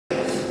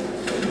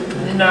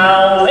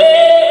Now wait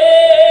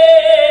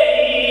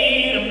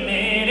a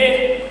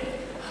minute.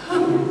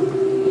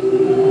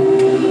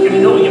 You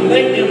know you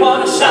make me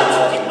wanna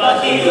shout, kick my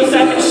heels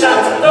back and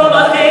shout, throw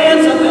my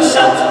hands up and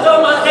shout,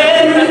 throw my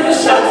head back and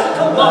shout.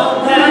 Come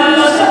on now,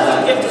 don't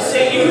forget to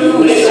say you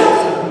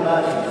will.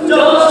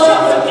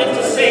 Don't forget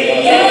to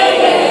say yeah,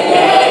 yeah,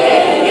 yeah,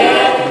 yeah,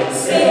 yeah.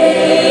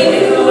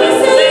 Say you will,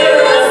 say you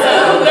will,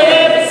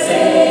 baby.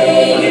 Say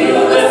you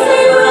will,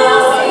 say you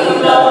will, say you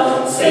love.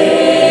 Say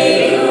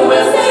you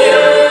will, say you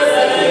will,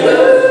 say you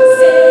will.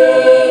 Say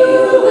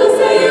you will,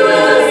 say you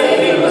will, say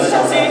you will.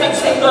 Say that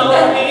you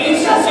love me,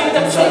 say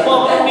that you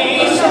want me,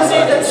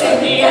 say that you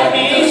need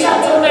me,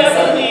 don't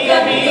ever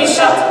leave me.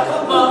 Shout,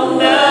 come on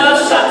now,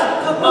 shout,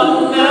 come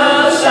on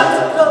now, shout,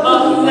 come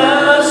on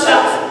now,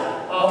 shout.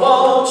 I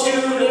want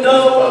you to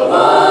know, I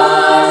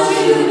want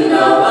you to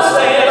know, I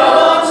said I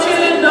want you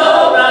to know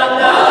right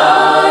now,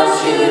 I want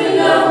you to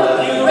know,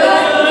 you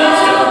are good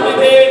to me,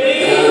 baby,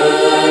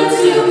 good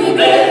to me,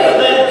 baby,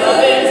 let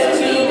me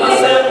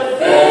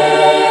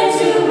vent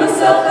to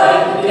myself, I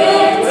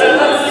can't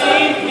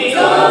leave me,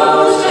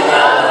 don't you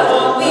have to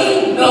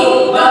leave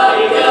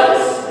nobody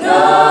else,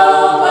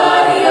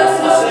 nobody else,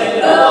 I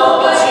said I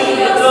want you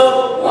to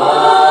know,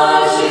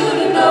 want you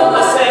to know, I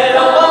said I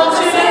want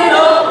you to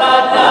know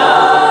right now.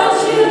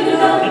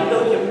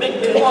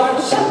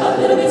 Shout a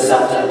little bit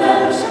softer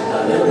now, shout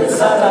a little bit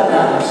softer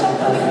now,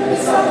 shout a little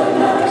bit softer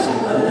now,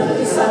 shout a little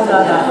bit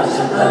softer now,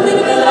 shout a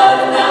little bit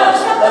louder now,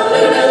 shout a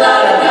little bit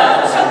louder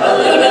now, shout a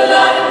little bit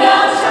louder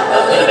now, shout a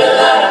little bit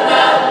louder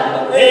now.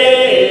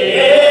 Hey,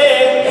 hey,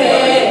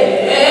 hey,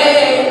 hey,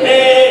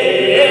 hey,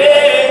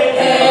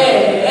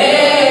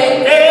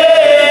 hey,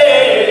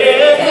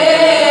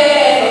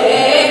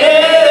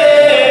 hey,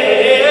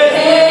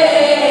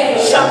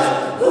 hey, shout,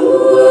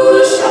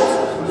 ooh, shout,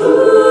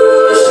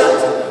 ooh, shout.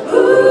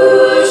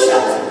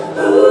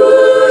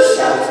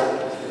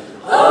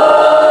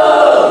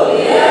 Oh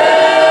yeah!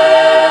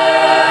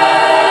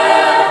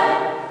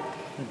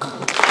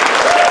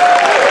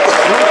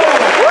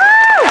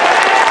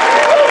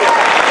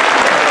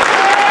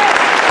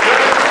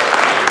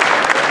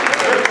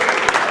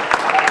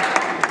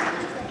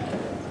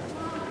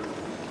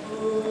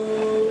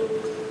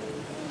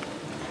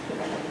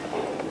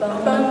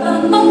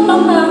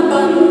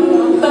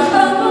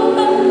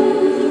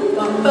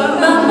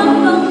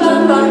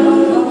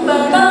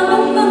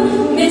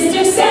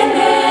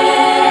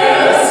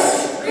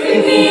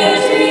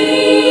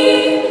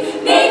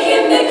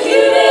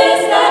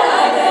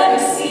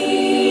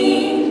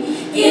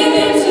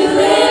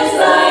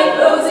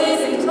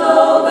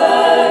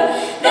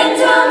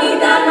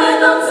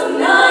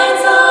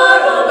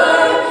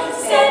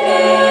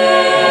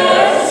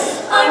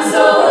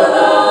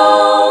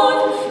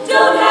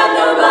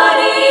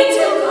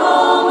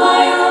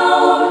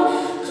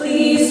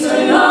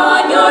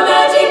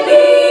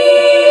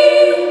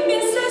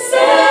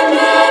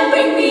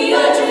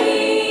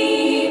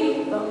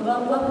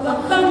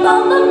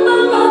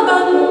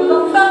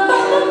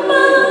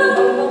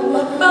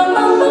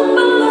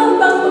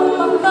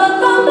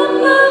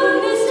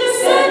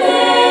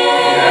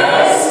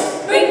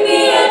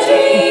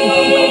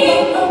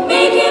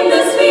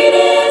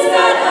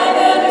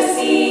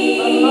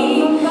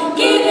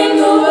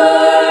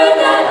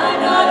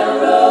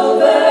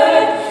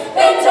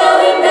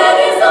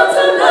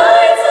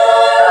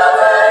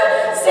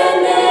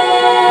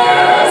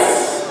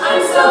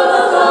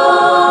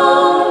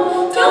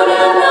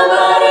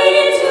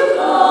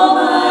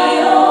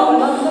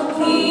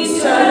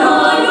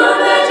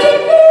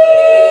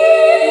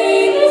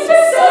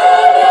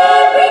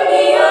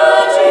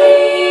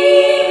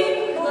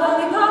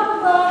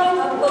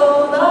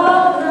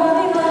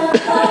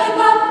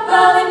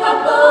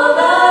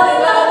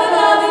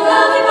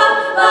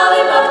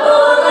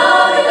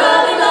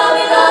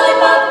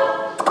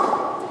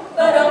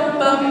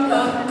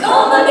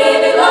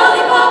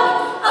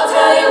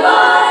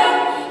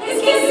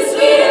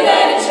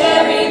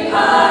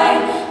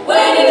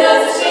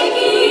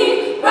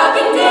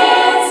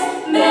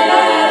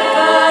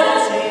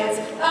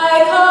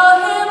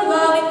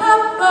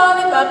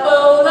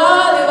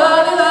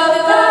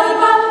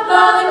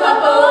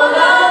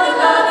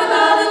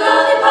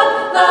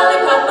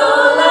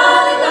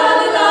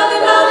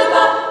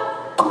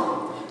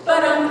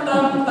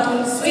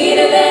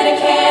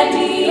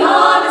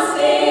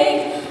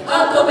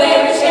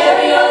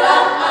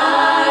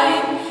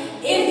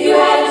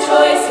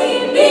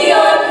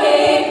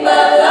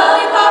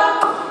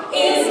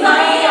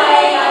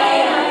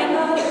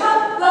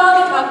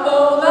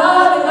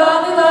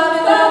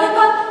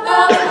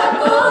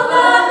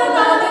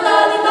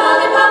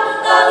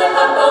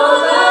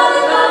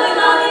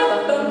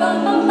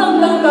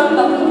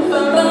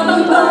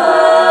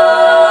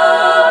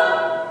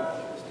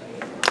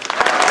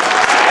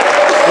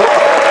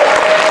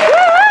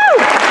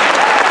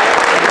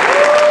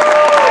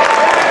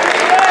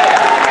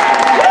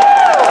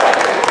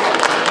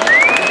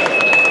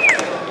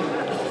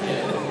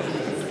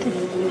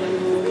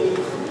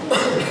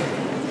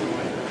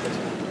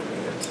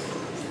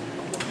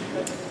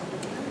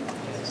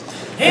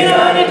 Hey,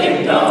 daddy,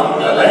 ding dong,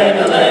 a lang,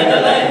 a lang, a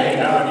lang,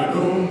 daddy,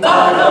 boom,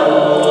 ba do,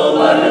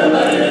 ba do,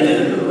 ba do,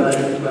 ba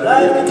do.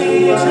 Life could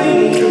be a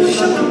dream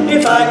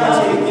if I could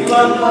take you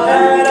on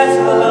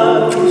paradise of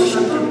love.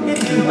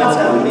 If you would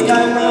tell me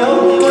I'm the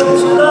only one that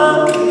you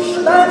love,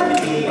 life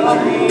could be a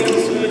dream,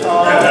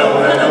 sweetheart.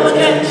 Hello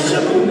again,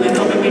 shaboom, and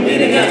hoping we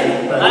meet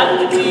again.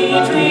 Life could be a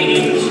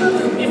dream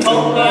if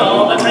only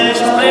all my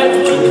precious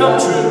plans would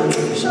come true.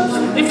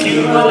 If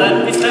you would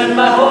let me spend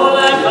my whole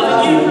life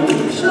loving you,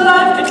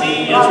 life could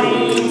be a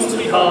dream,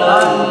 sweetheart.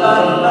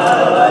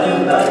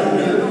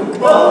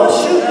 Oh,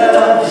 shoot, I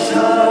love you,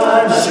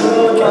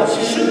 shoot, what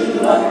you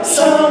shoot,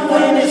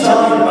 something is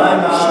on my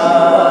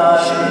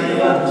mind.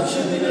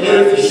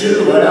 If you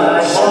shoot what I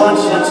want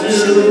you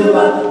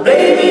to,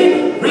 baby,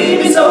 read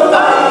me so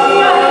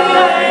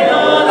fine.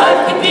 Oh,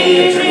 life could be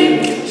a dream.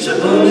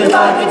 Shaboom, if I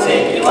could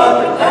take you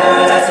up in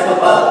paradise up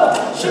above.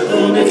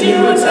 Shaboom, if you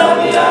would tell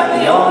me I'm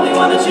the only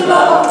one that you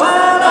love.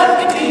 Well, life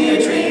could be a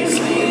dream,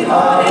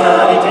 sweetheart.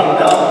 Hey, ding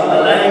dong, a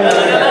lang, a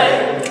lang, a lang.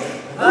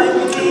 Life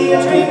could be a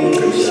dream.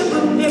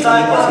 Shaboom, if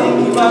I could take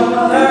you up in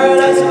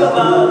paradise up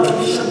above.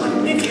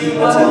 Shaboom, if you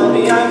would tell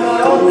me I'm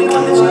the only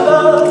one that you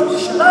love.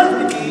 Life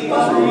could be a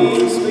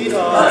dream,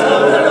 sweetheart.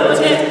 Hello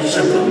again.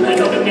 Shaboom, and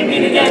hoping we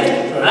meet again.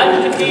 Life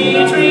could be a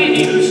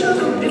dream.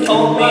 If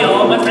only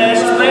all my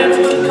precious plans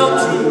would come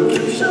true.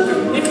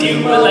 If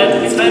you would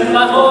let me spend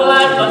my whole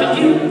life loving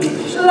you,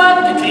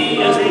 life could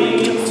be a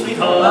dream,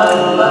 sweetheart.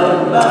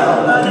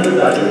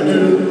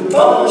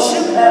 Oh,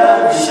 shoot,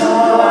 I'm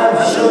sure,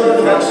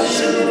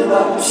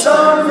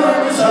 something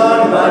is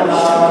on my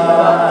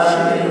mind.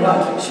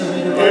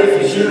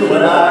 If you do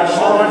what I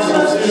want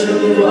you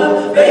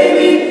to,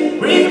 baby,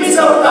 read me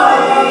so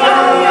fine.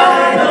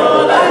 I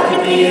know that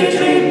could be a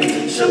dream.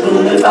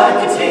 Shaboom, if I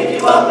could take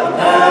you up and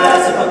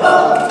pass up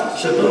above.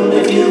 Shaboom,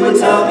 if you would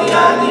tell me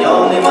I'm the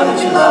only one that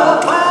you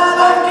love. Well,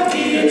 life could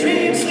be a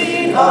dream,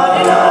 sweetheart.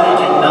 And I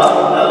didn't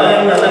know, a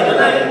lang, a lang, a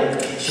lang.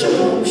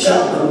 Shaboom,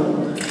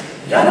 shaboom,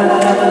 ya la la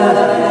la la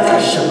la la la.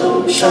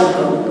 Shaboom,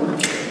 shaboom,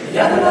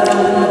 ya la la la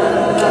la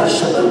la la.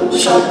 Shaboom,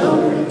 shaboom,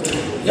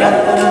 ya la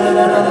la la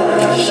la la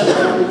la.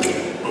 Shaboom,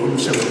 boom,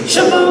 shaboom,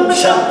 shaboom,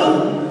 shaboom,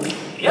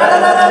 ya la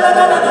la la la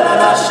la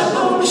la.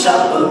 Shaboom,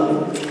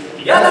 shaboom.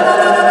 Ya la la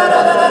la la la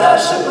la la la,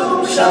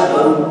 shaboom,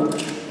 shaboom.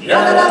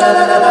 Ya la la la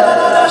la la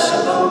la la,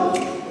 shaboom.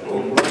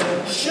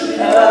 Shoot,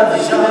 have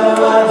you shoot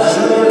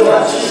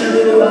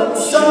what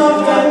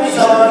something's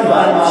on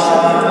my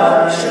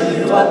mind.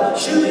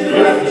 Shoot,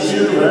 if you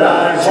shoot what I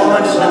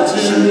want you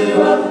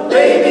to,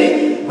 baby,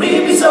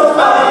 we'd be so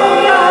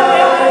fine.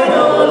 I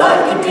know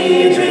life could be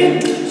a dream.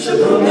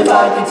 Shaboom, if I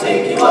could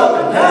take you up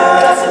and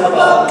pass him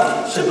above.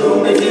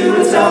 Shaboom, if you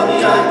would tell me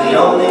I'm the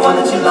only one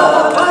that you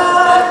love.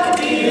 Life could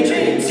be a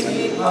dream.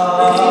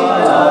 With you,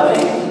 my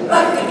darling,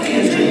 life could be a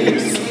dream,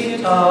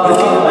 sweetheart. With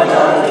you, my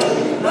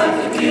darling, life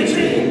could be a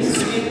dream,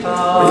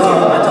 sweetheart. With you,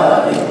 my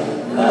darling,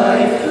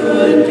 life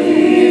could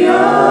be a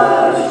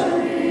dream.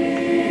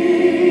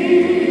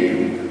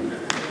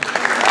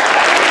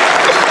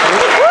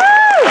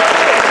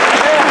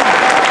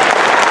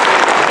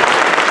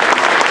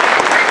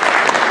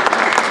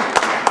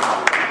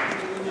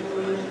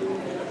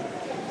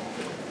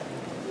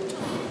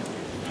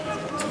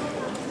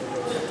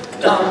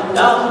 Dum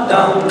dum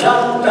dum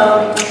dum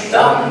dum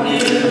dum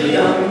dee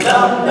dum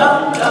dum dum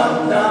dum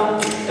dum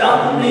dum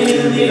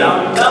dee dum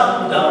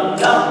dum dum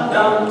dum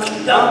dum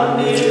dum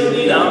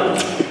dee dum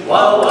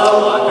wow wow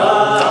wow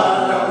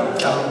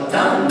dum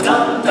dum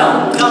dum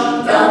dum dum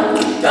dum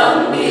dum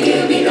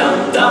dee dum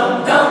dum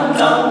dum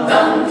dum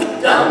dum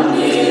dum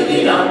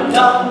dee dum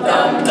dum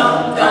dum dum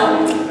dum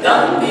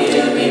dum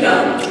dee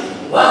dum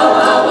wow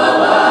wow wow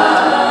wow.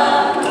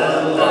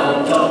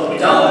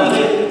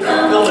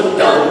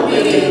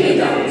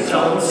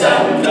 Don't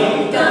send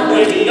me down,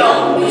 baby,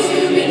 don't be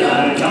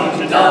down, don't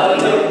you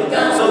darling,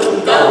 so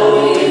don't go,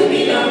 be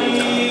down,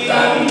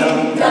 down, down,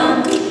 down,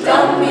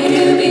 down, be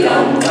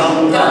down,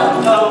 down,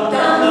 down, down,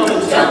 down,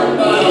 down,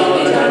 be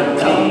down,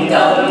 down,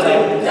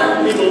 darling, down,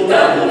 people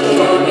down, be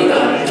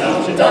down,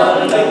 don't you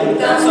darling,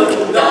 so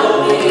don't go,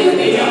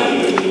 be down,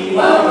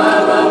 wow, wow,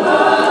 wow,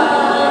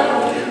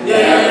 wow.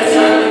 Yes,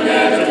 I'm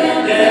never,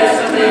 yes,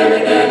 I'm never,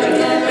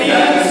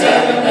 yes,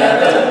 I'm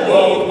never,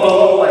 whoa,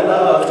 whoa, I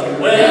love you.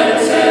 Well,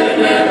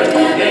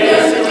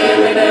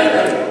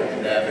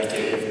 never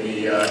give me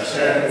a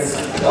chance.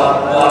 Walk,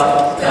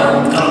 walk, down,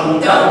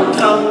 down, down,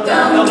 down,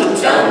 down,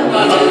 down,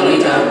 down,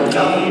 down,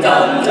 down,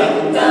 down,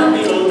 down, down, we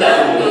go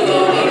down, we go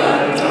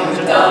down, down,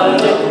 down,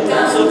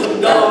 down, so to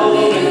go,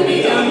 with me,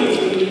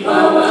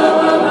 wow, wow,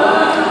 wow,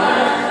 wow.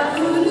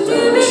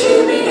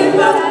 Shoot me in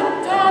love,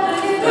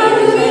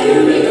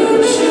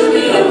 shoot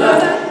me in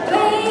love.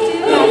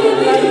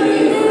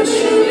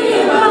 Should be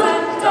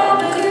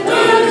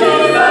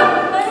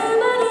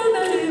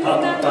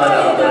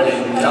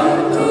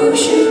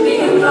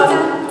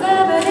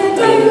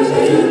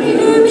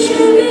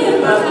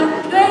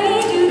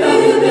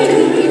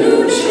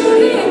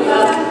in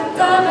love.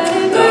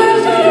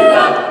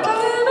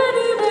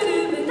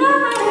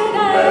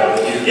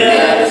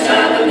 Yes,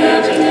 I'm a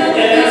legend.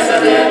 Yes,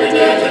 I'm a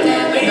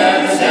legend.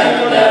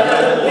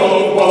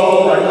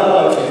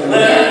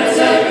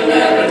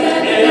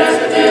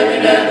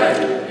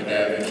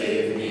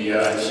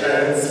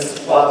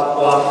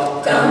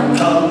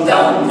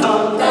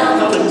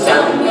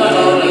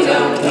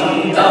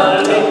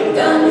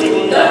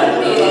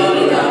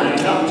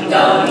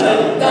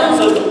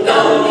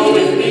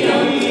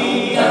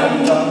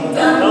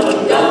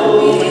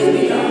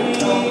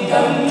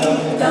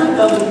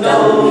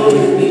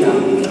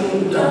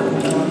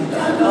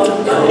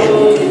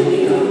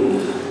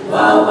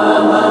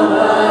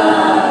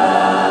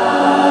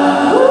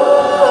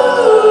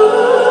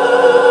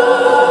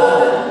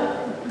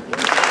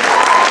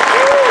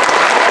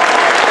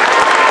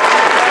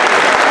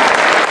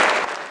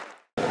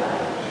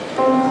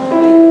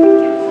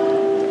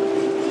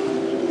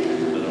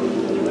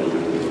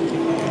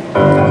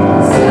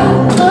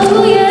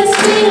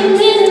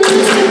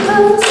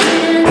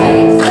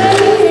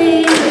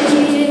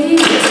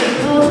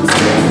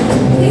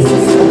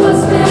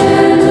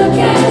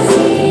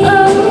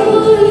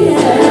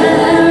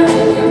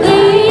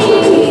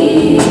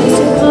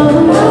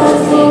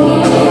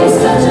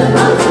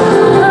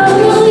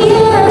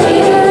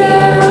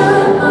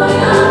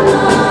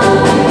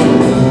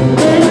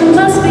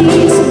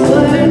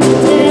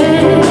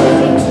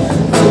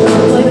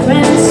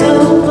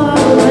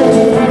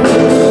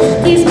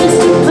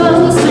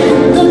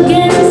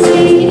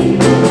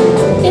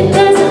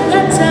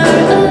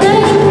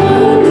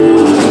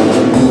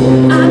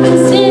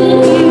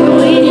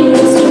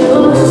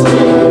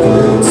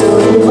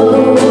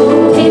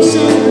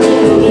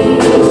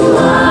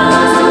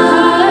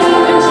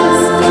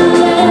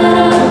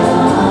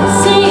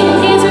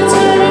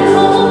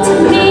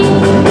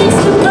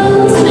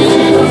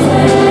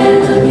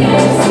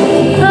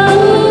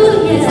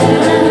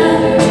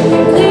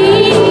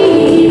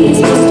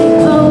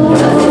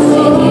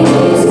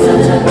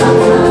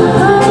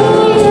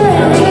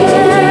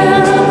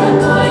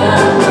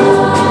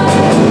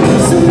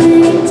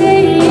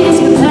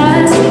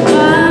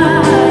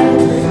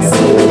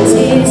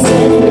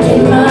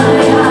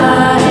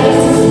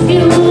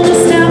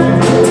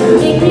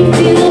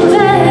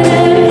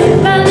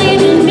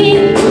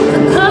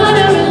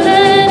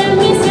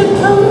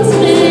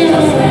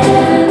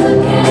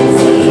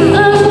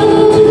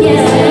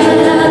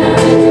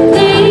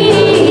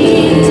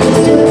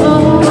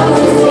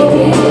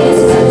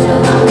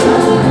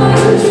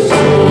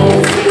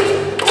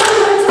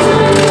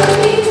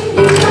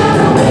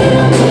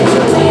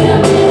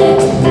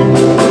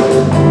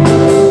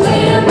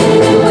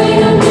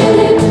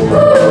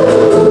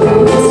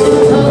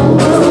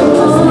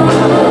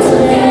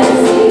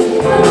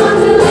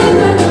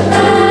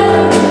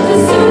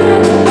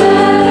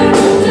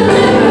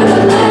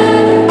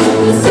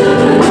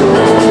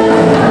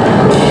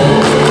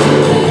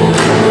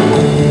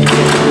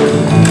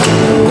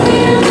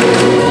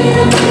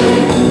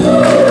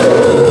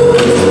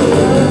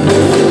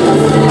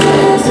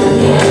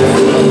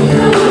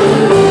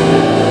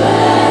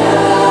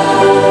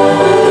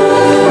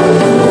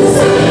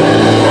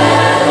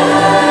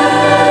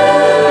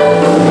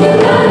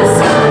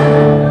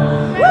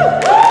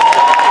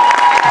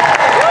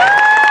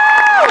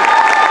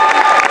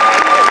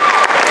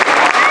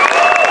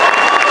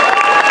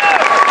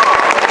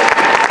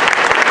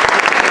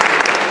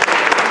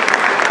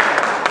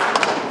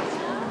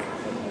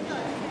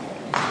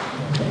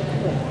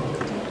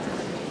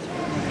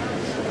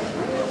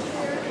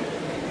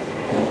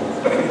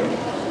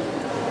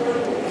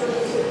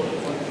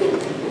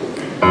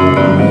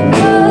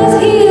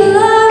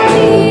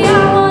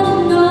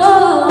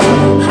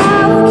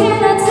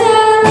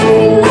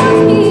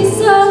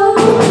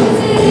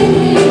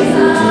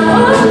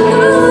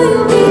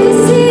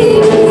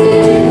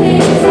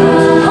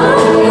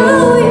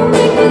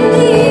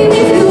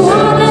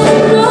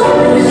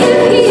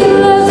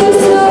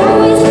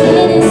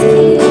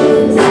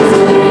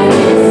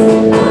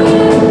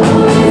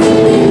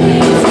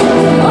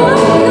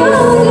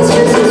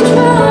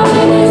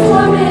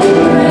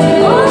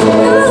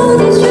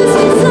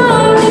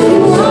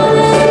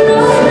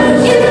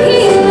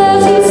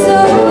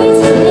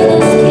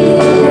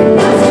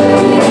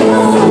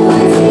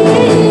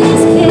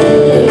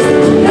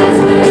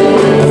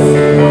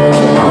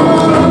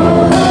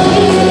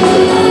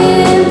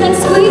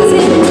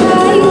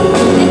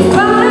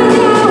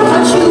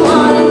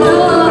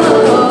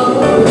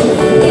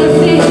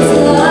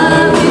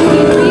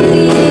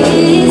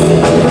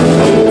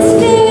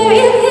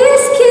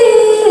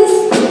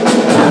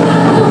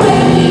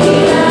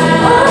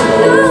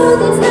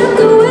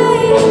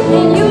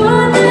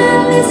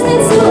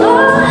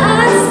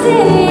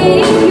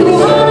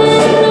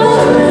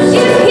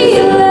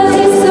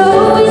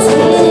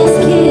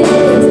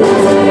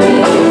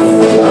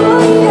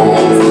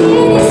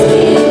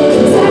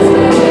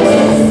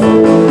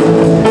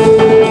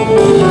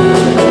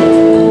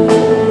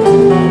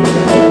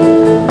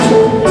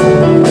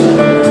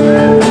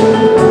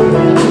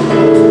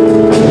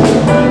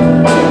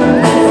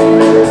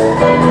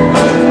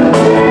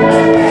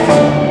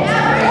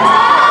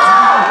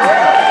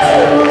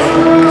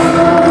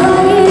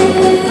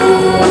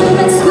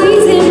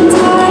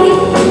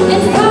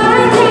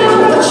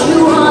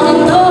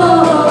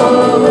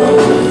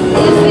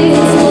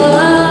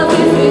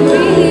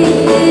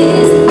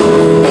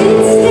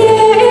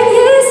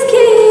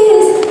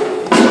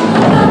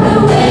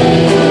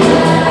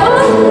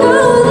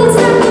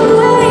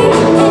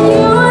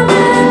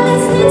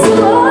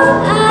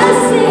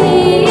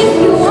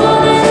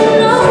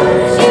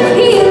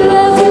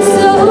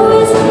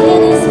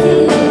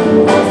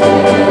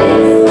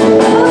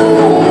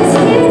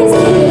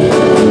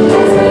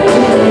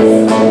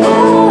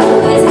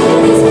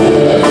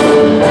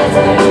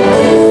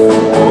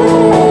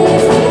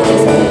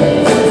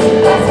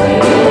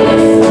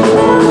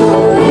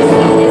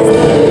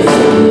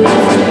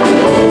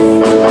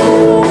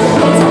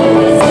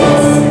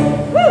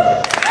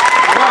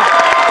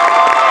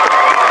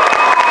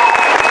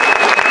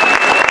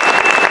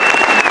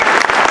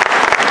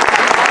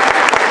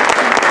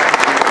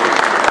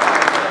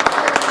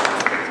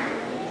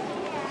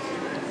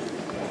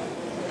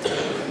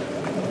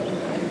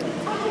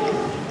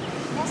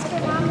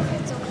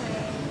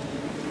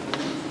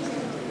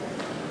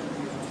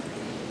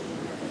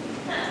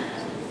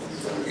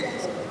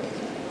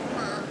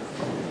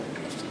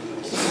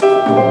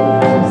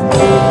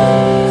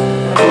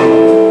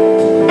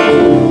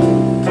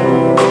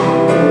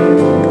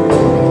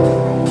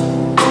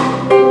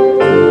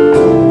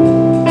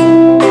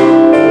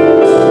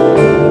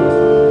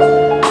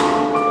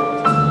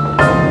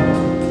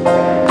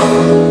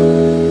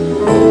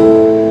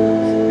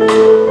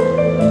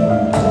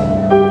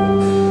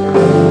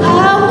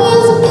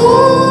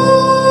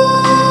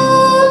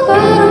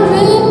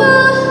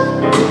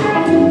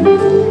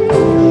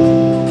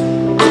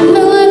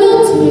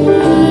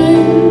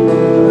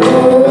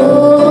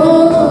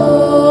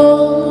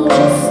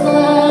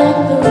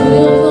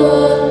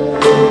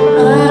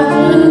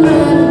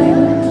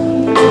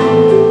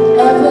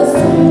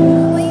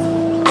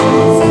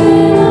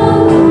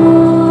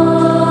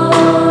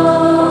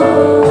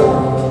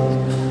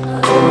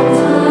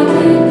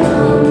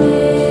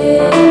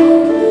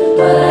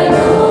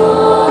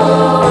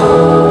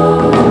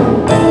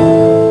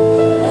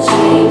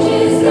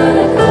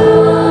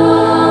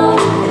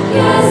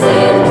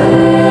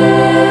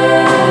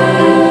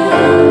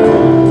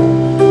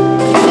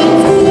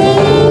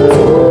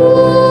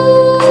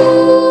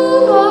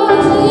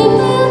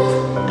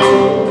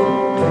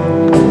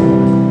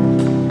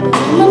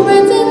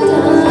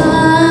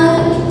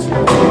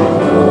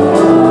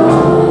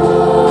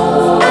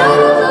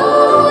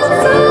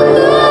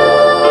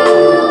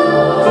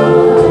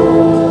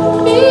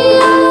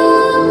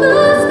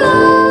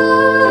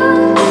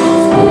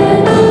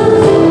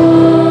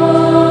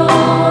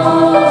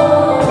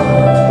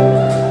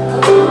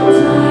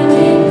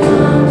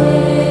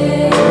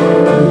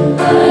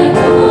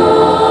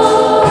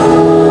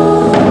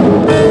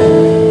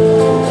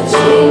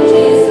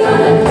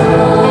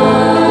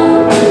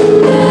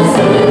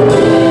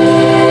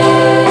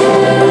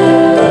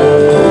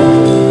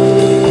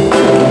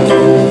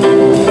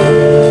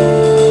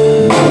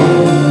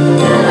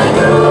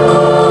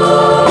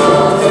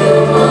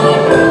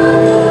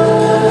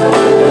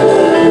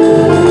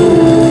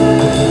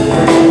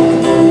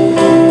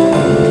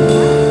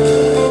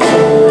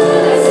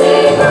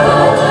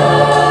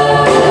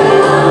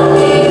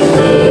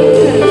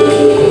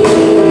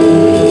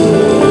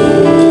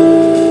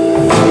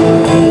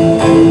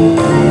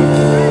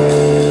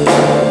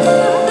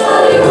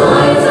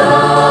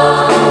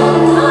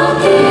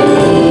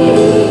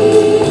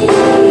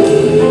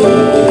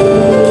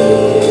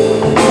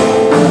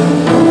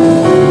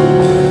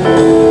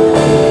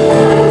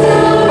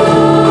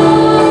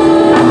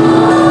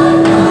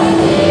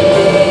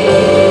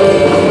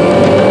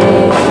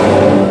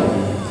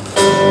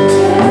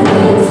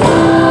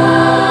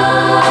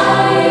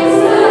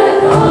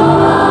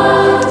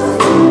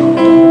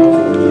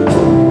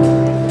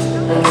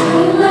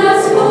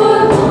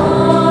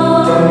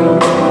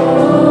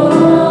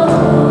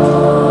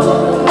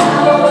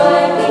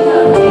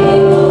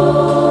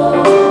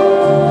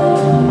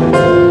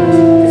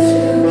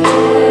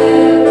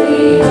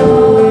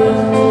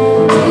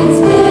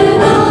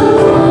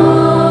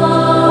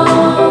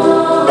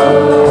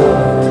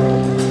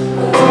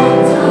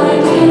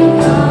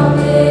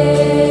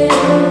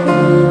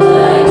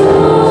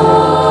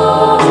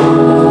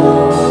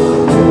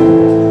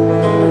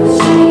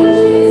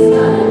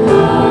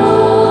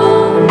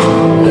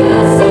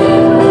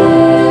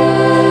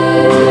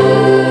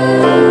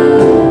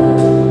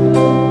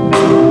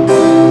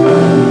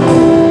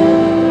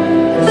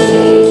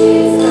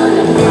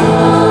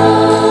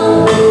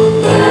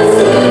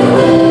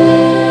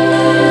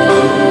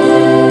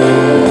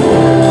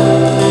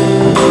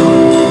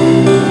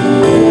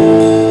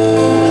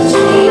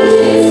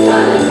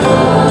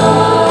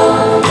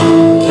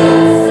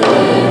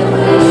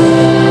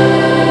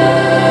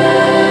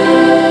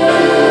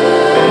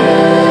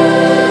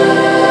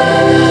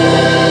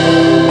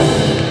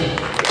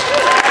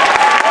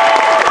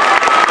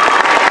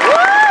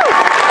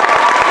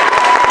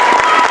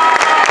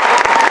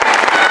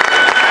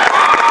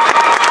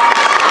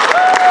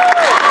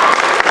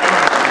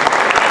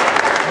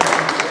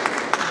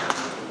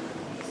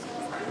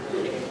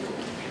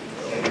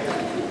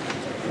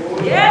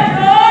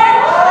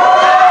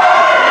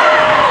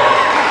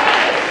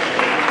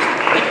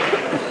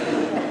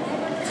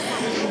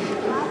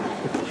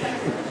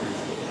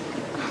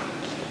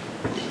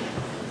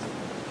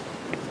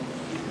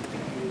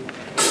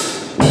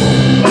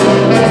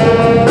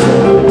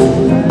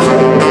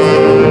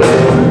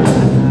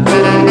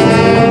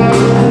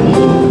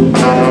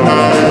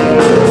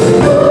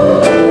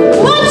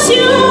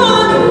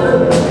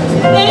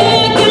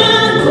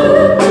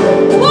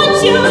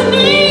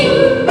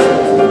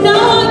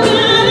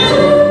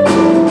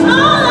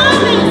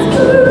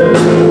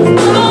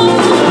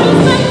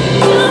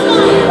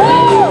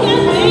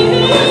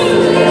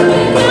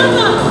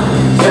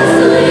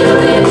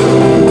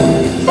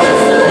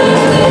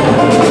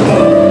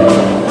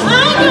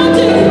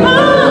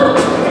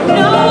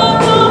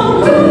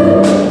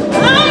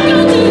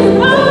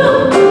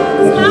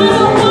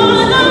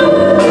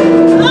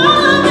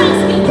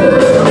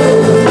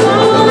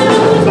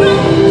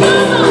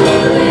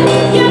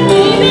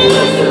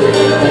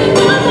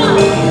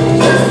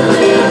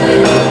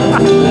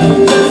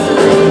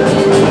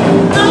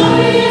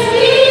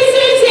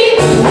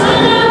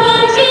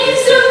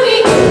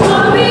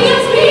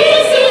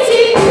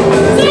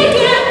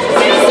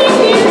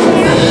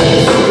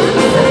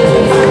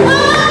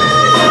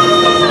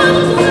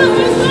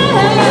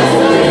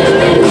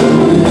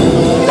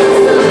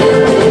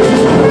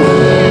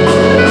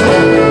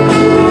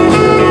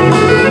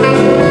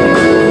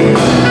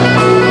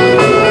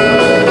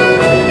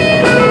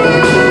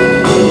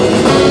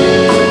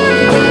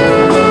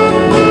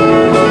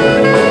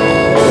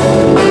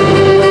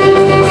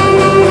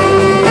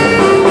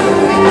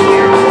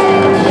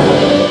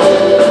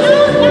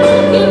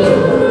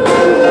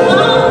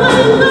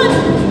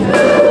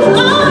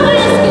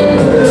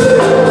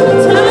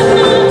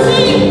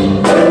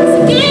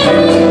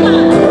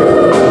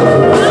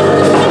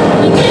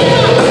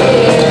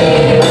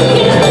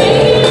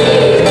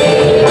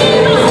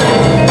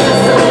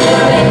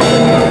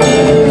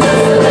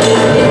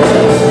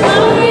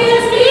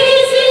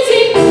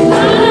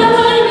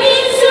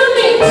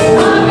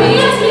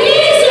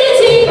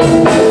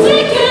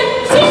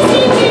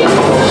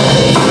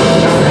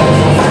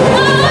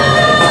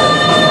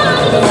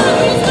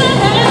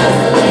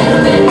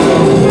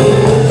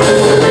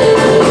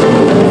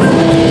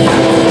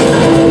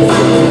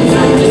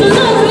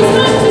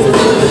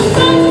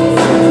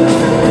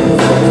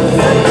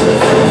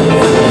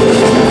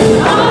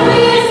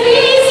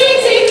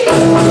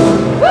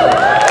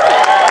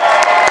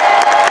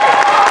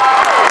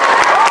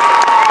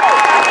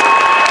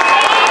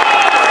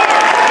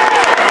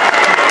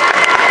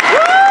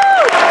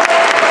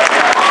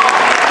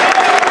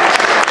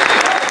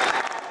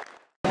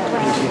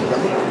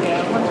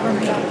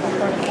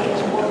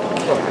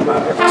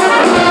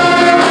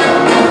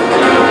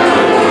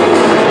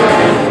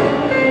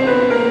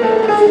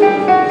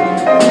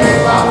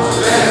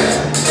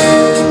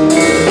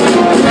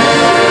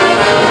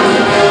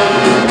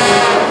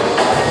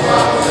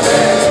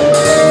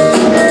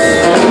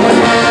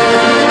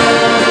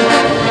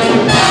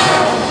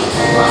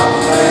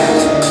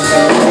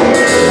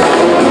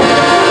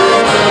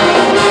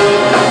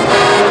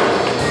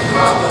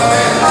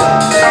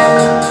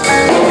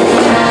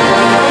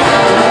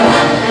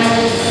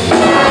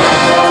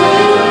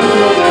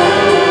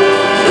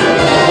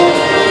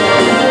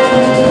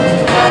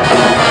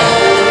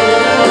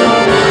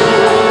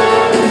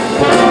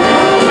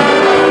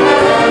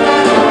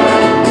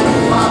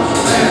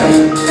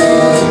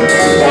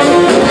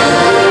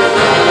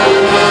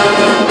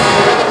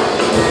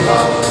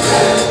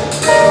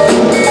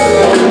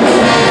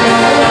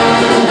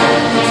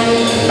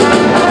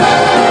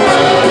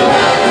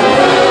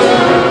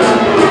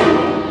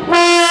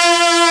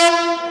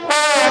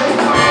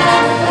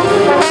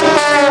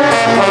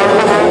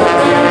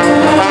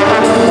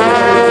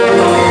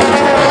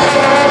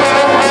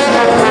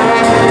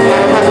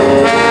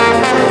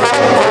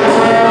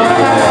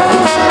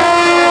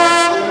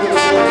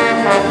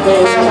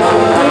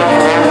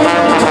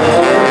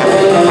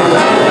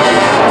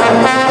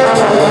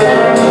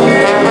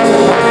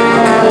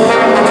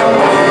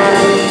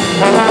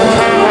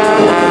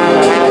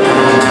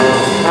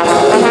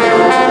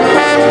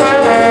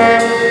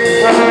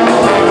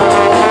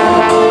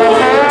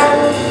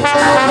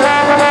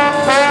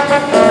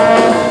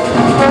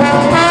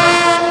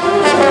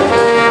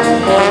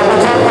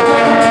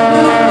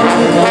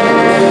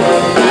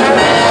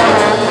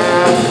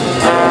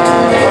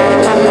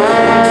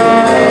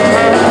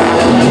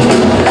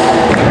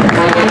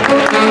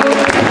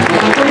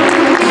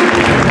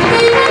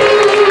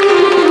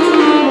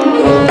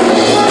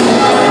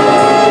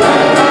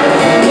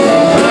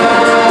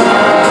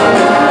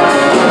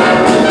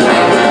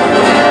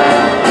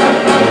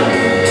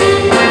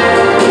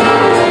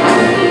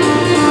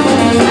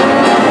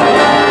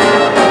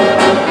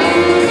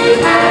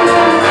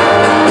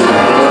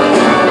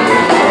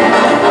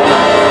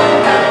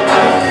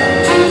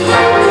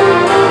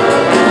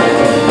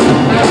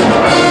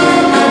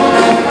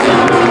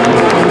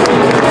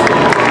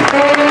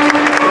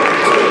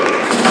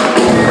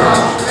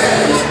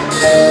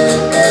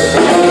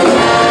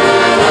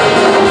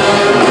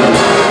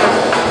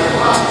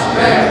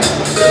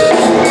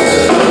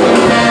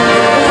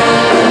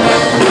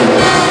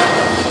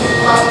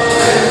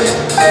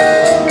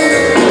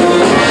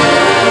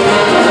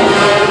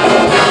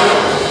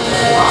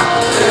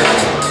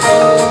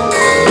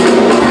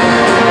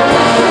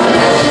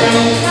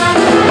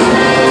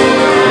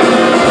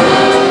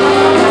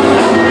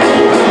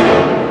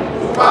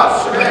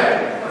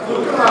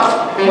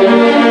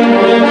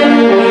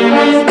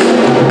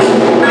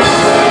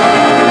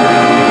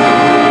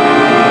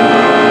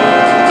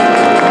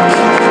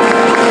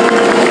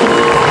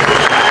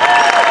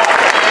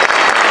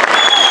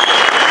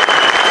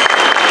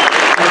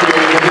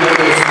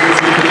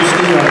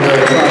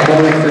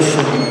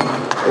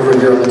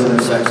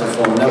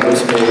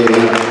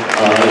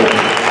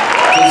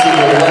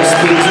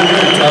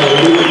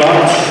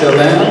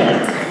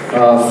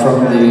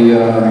 From the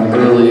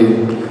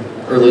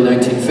early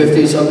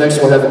 1950s. Up next,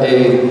 we'll have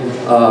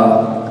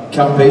a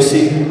Count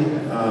Basie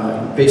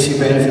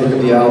band. If you look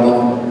at the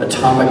album,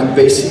 Atomic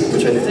Basie,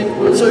 which I think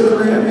was a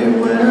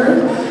Grammy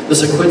winner.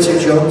 This is a Quincy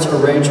Jones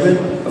arrangement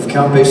of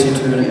Count Basie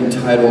tune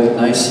entitled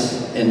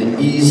 "Nice and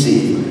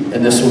Easy,"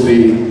 and this will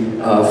be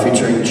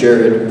featuring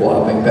Jared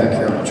Blobbing back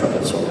here on a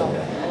trumpet solo.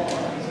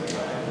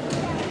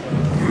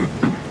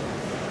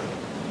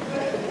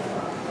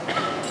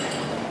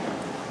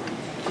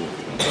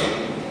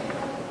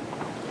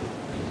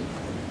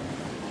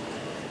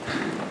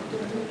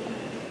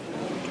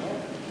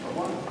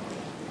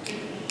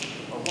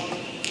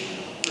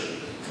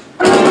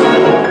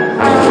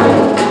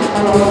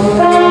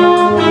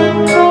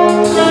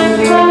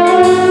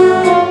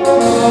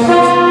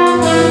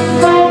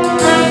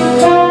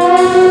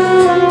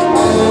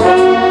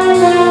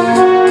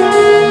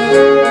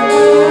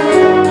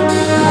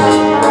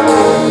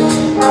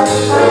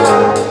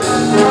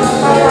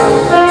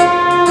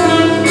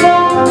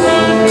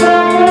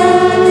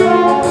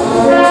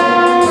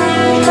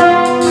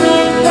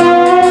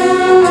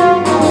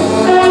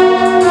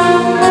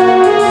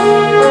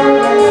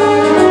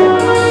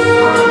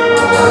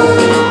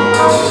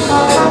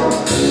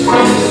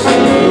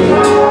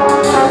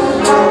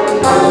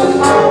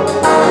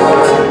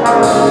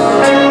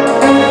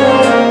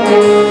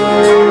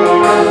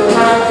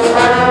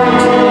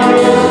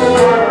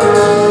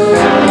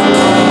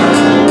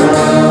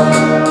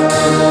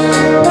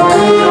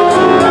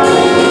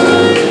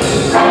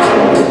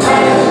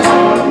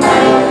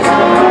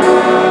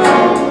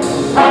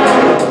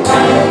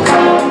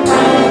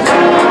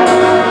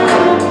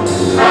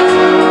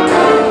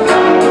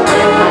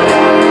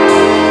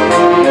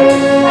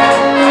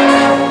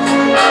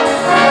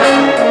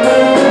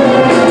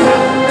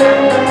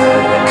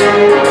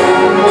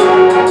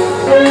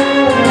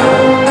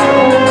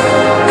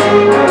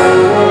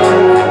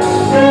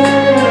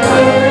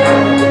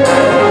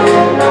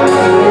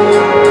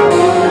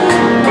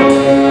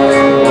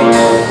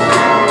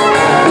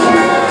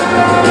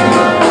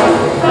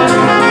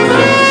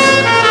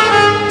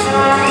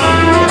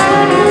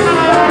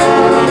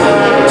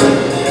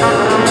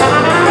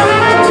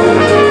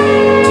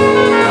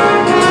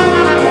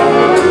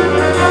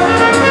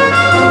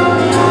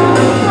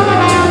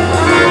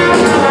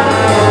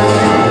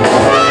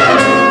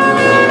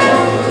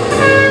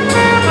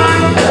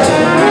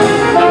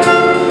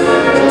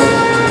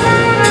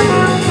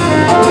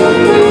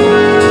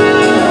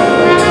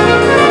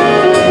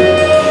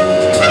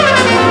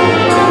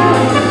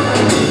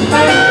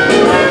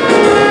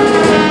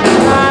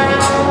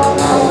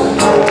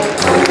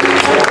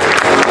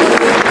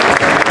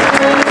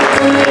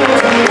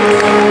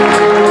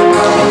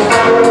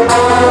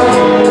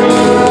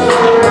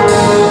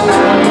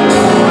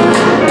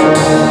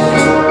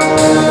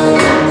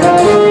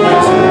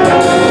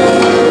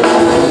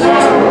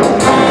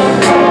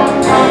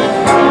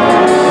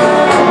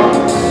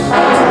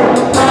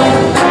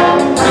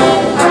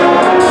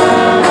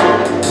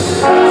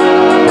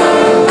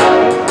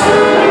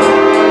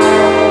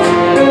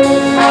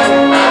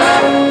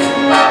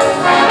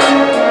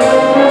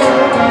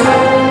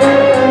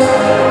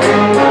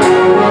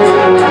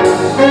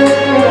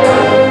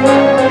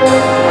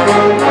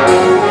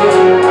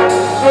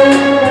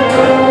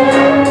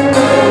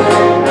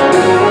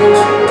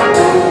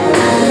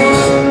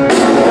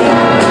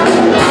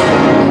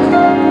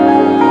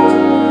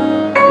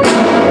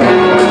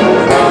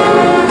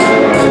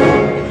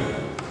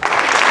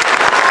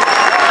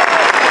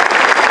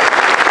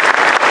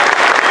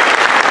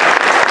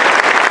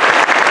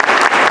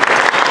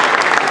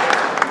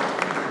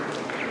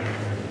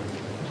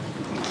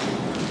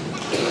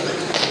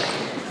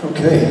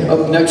 Okay,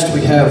 up next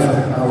we have,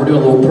 we're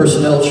doing a little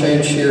personnel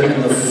change here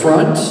in the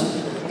front,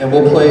 and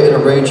we'll play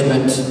an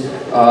arrangement,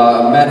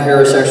 Matt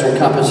Harris actual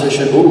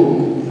composition.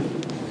 Ooh.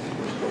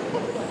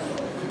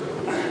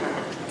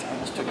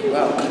 Let's took you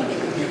out.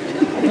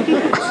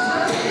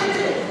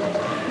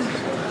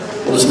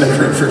 We'll just make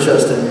room for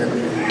Justin here.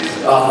 This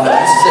is a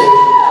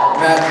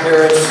Matt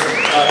Harris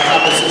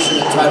composition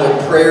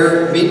entitled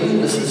Prayer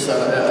Meeting. This is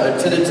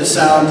intended to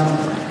sound,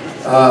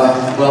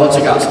 well, it's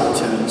a gospel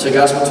tune. It's a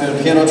gospel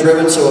tune, piano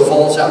driven, so it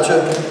falls out you.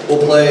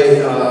 We'll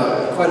play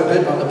quite a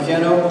bit on the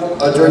piano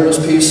during this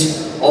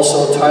piece.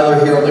 Also,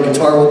 Tyler here on the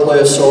guitar will play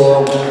a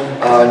solo.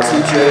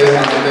 TJ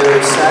on the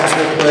bass sax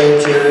will play.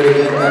 Jared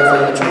again back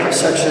there in the trumpet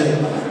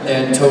section.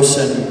 And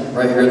Tosin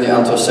right here in the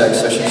alto sax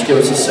section. Just give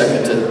us a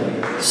second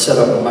to set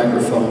up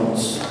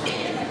microphones.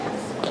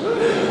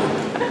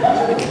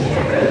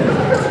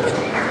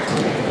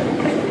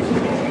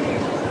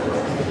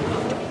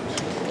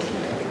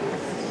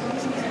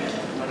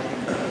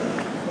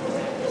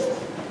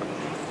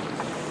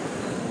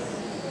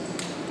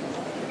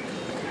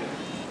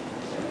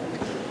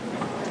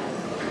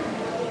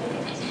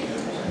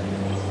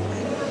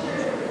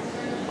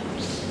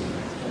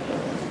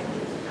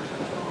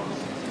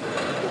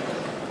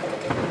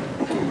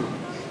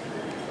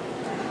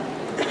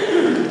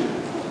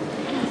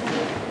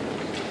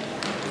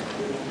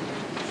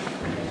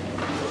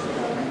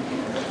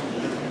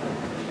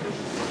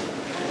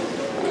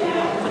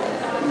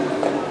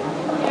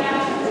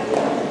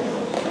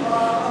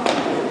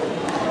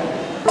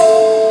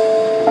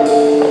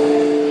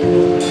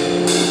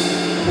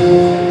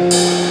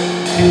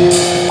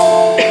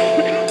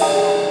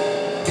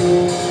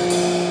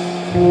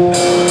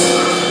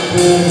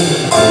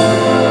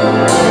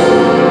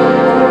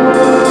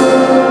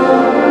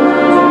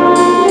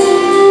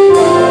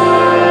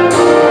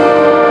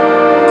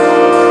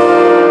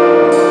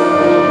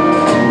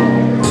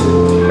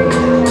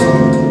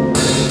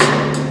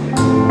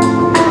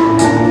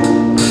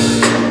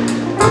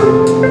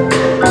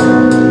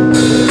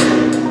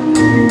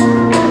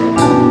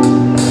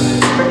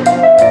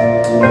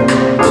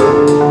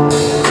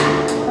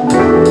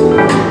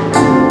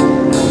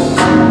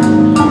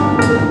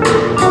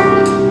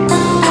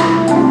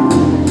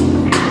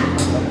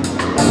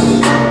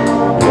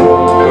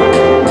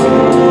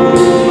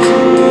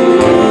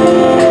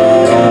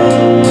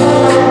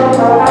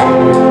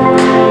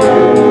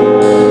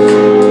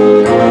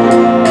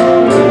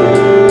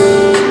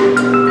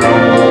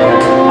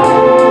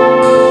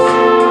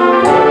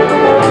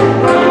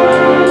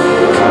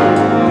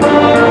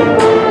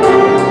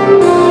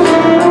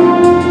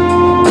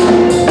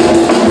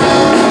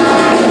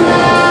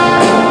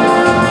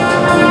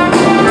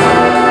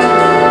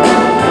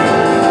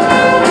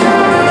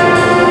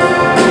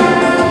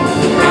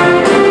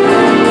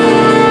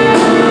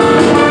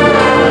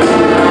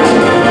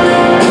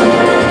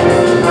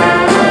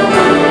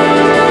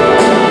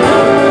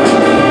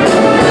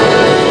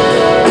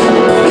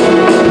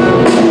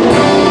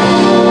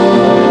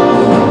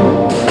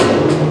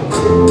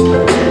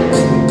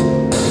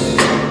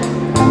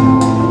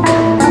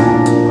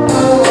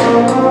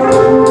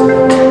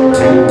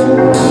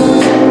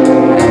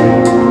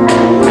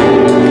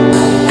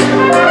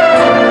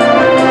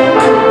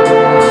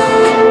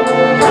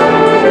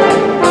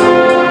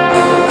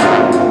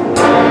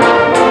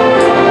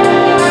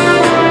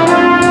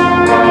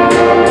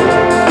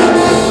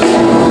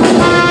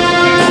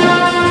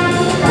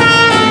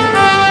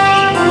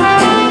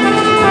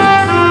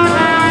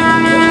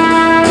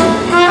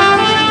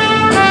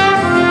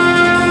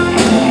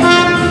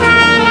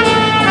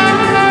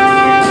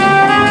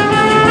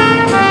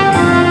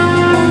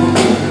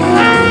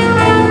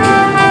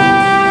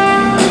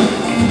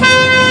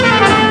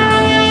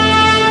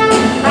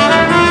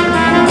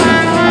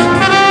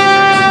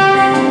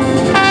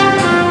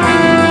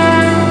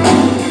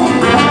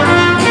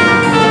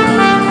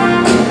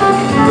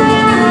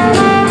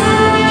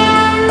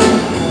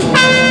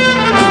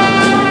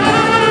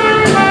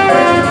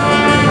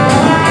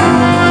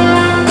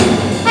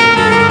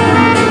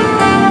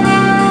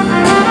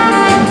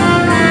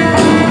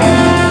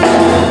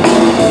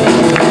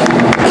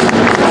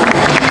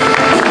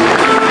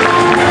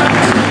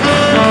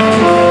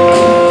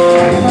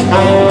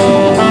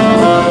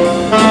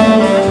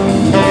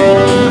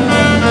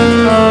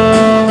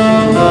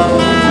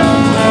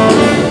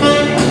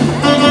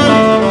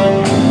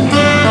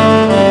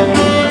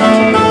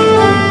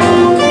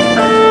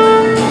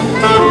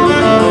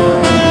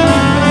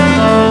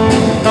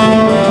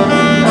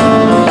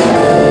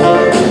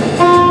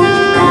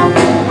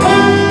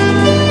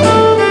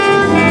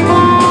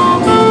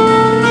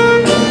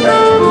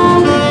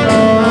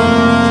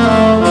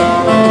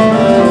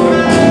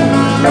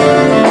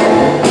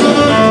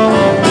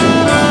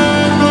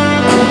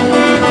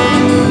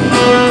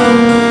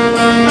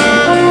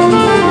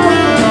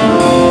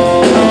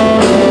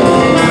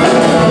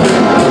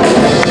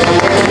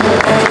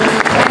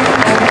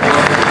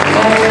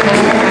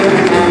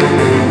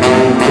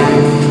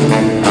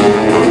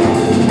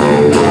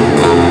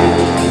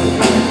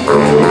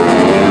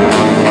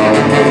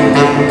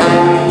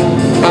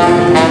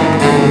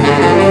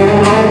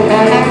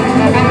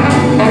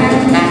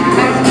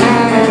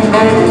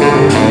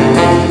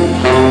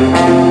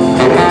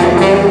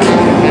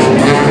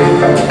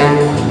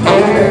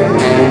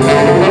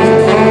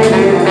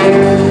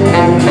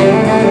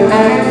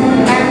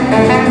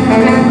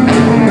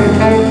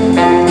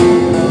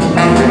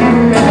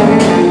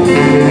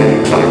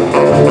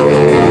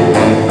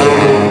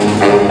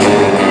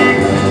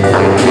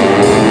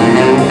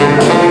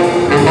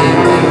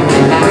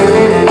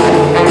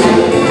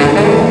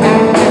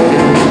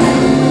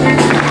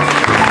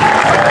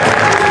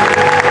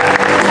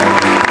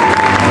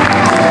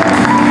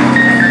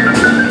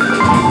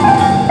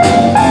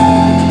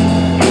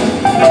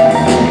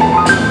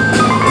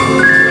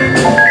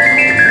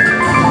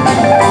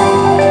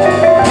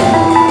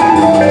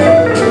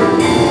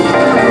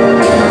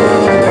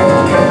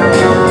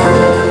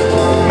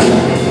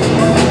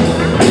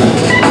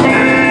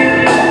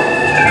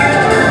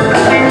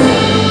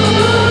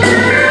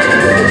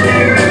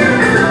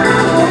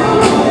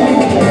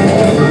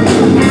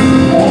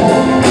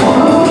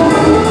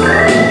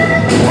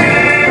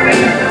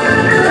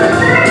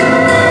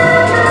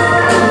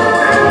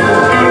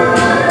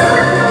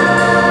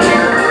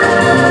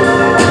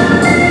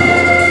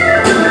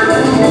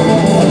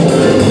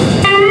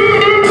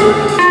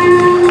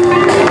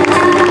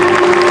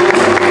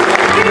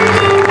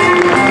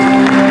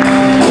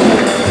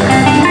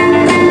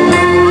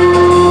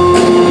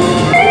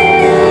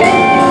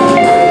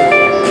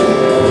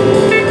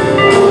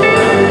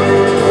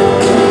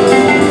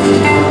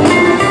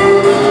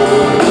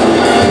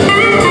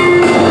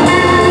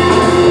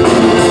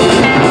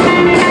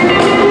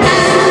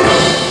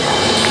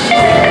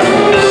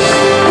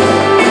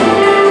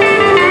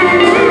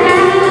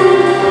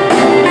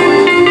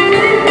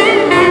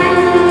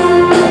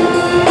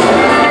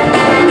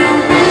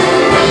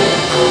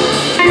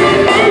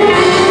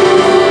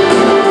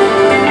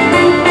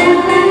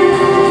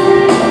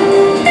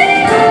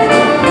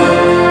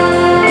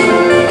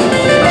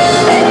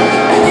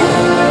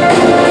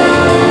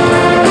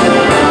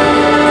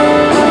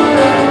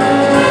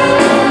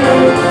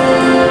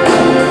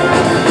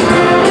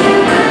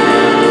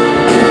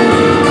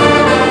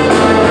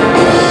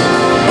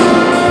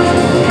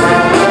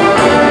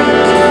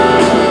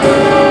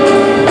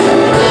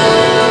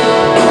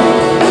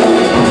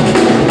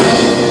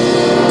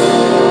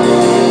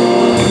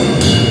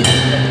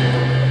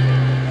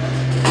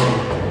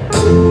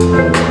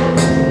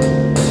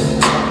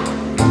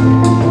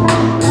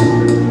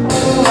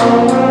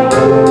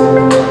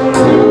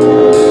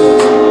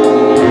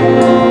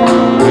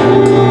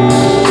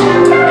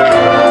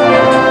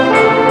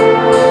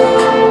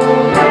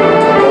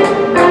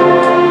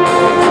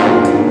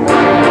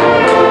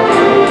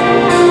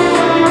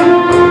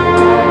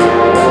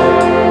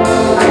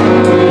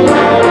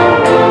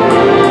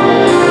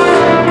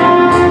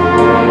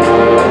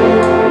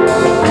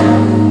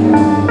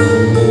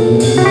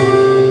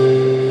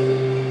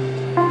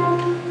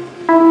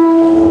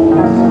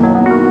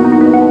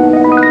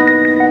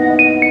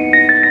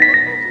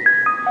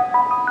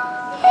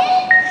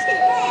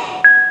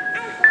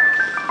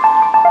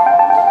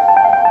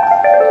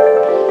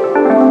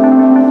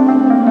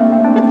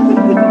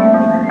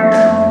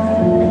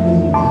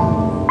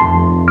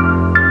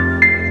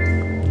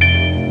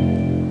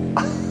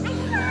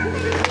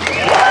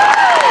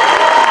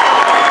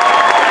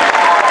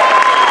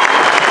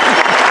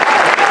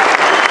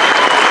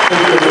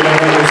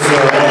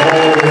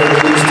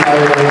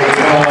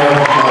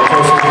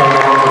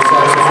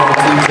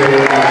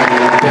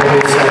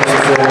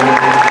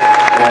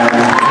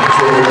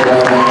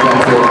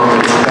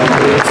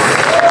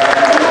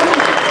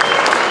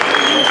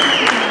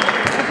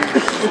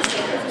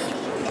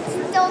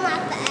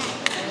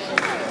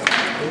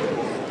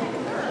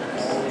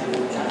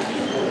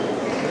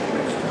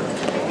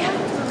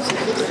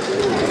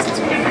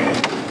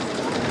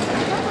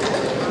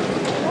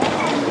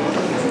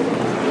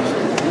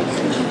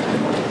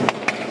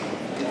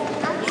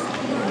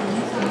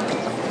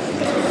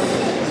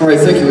 All right,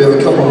 thank you. We have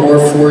a couple more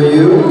for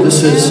you.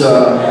 This is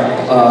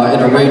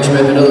an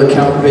arrangement, another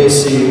Count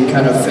Basie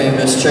kind of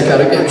famous. Check out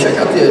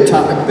the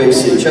Atomic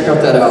Basie. Check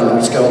out that album.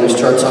 It's got all these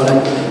charts on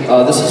it.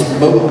 This is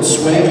Moten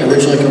Swing,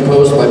 originally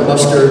composed by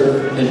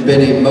Buster and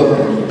Benny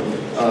Moten,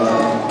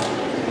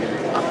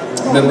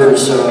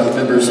 members of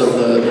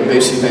the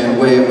Basie band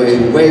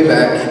way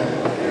back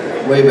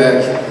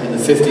in the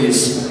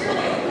 50s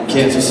in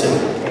Kansas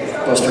City.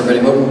 Buster and Benny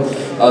Moten.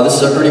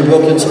 This is an Ernie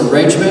Wilkins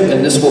arrangement,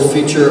 and this will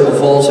feature a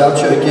Voce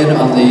outro again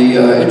on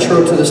the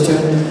intro to this tune.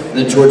 And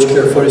then George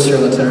Carafotis here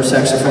on the tenor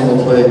saxophone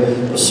will play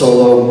a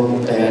solo.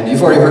 And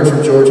you've already heard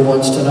from George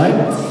once tonight.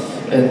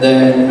 And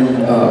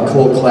then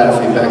Cole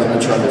Claffey back in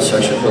the trumpet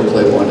section, he'll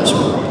play one as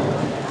well.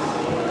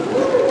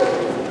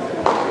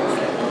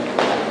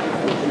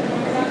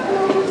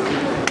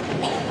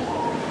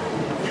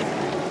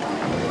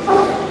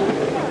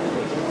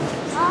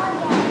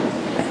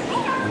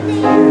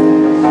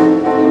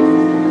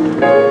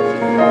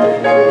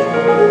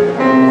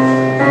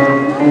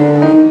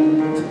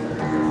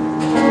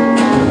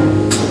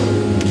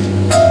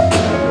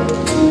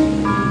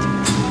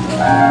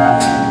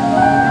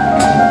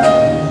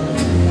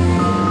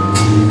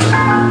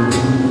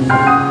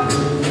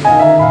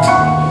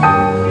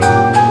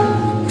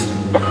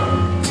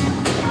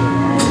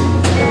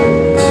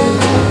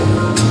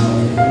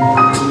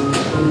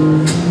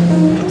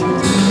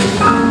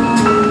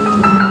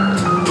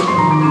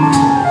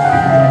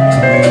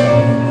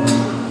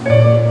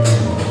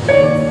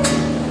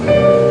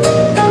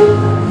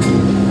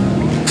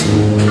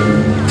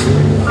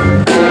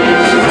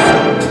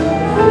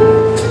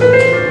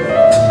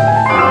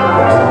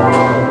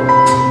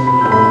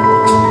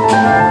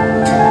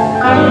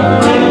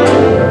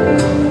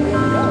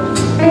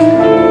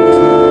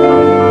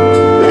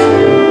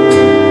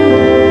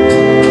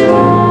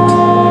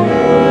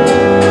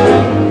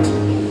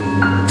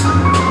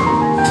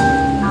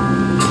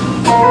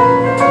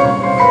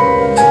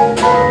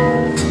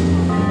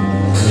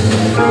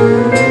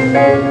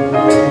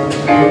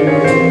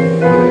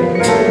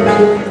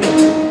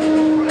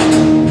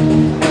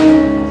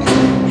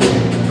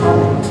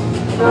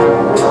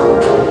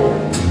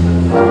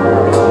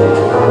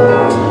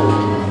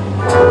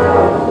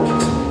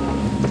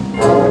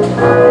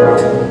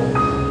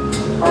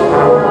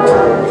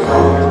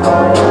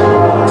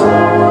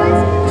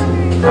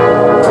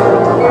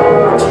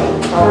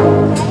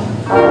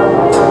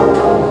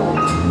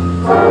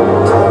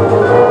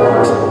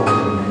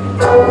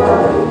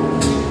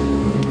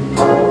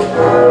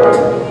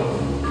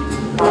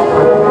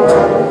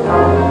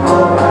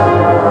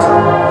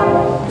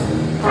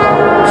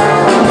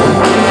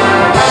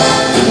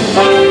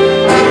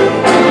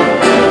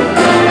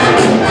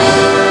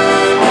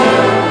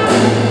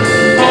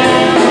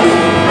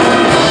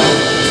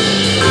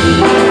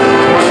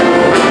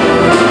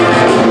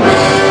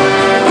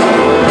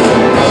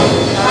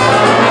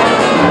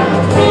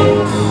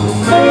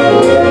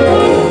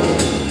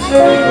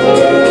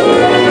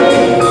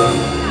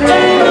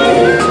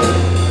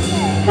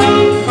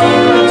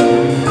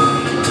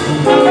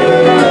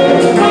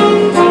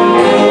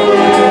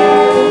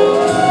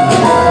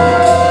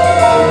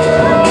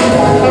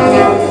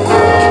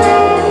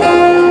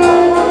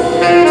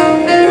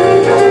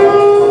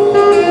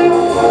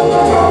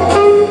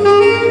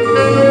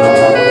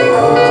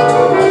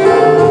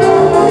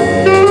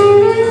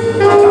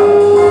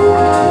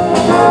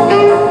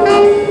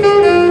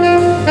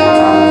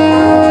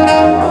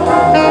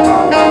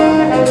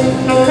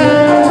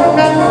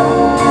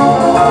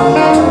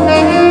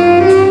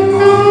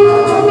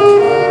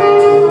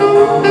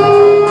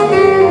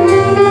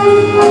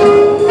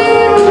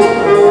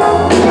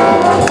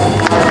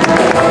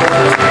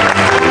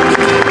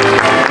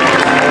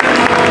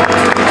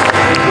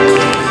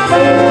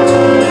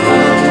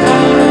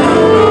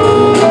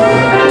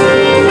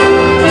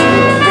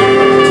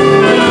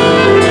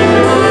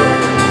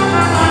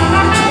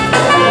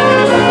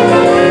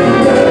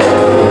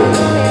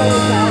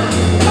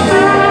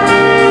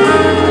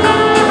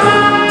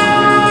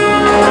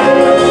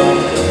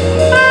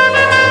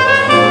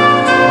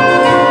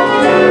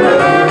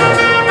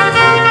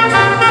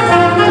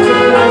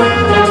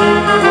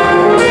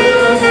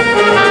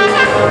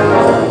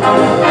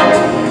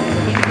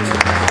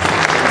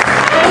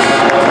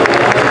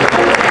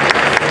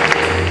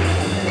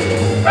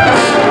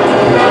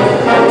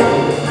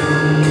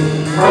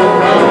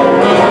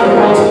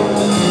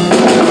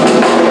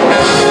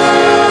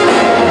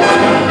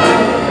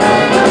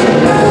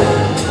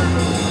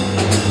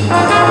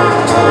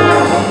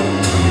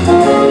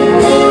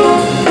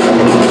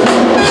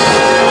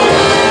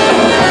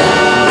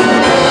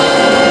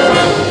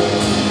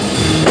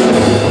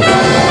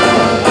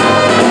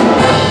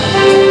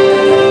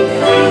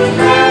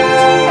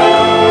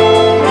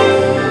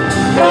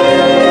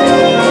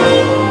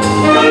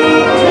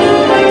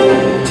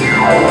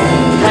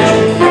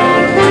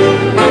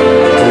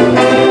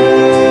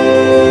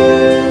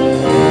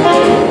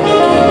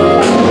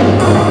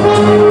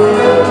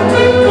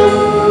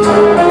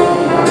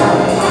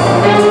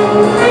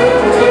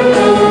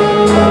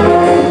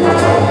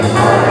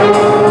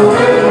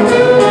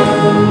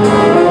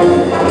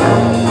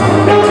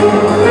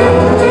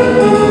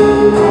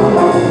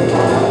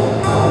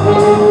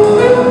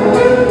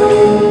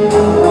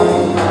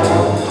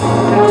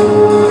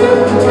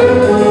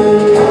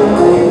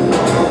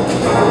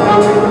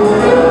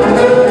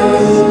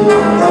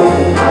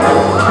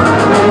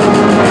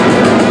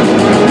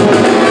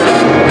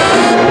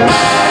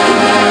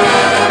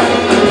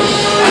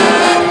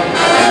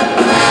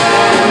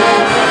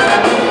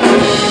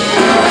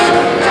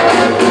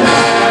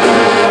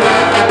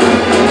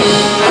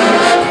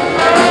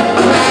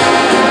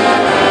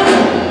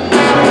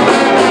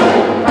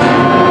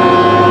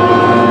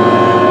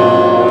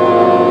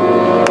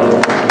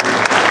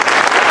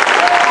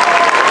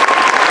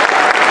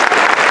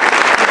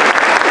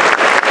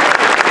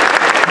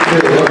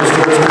 Okay, that was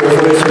George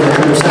Voce on the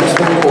tenor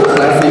saxophone, Cole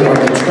Claffey on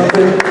the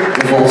trumpet,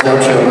 and Voce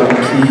on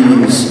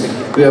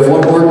keys. We have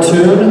one more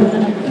tune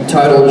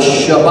entitled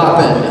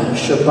Shaboppin'.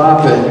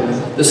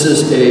 Shaboppin'. This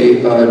is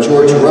a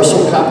George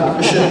Russell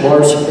composition,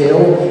 Lars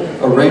Hale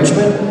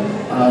arrangement.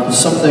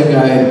 Something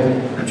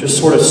I just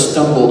sort of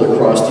stumbled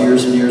across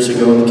years and years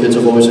ago, and the kids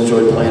have always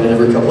enjoyed playing it.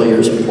 Every couple of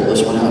years we pull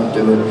this one out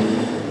and do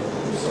it.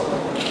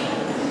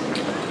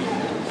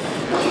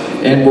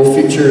 And we'll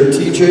feature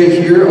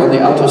TJ here on the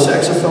alto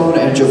saxophone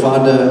and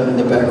Javonda in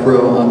the back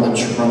row on the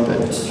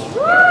trumpet.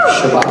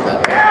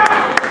 Shaboppin'.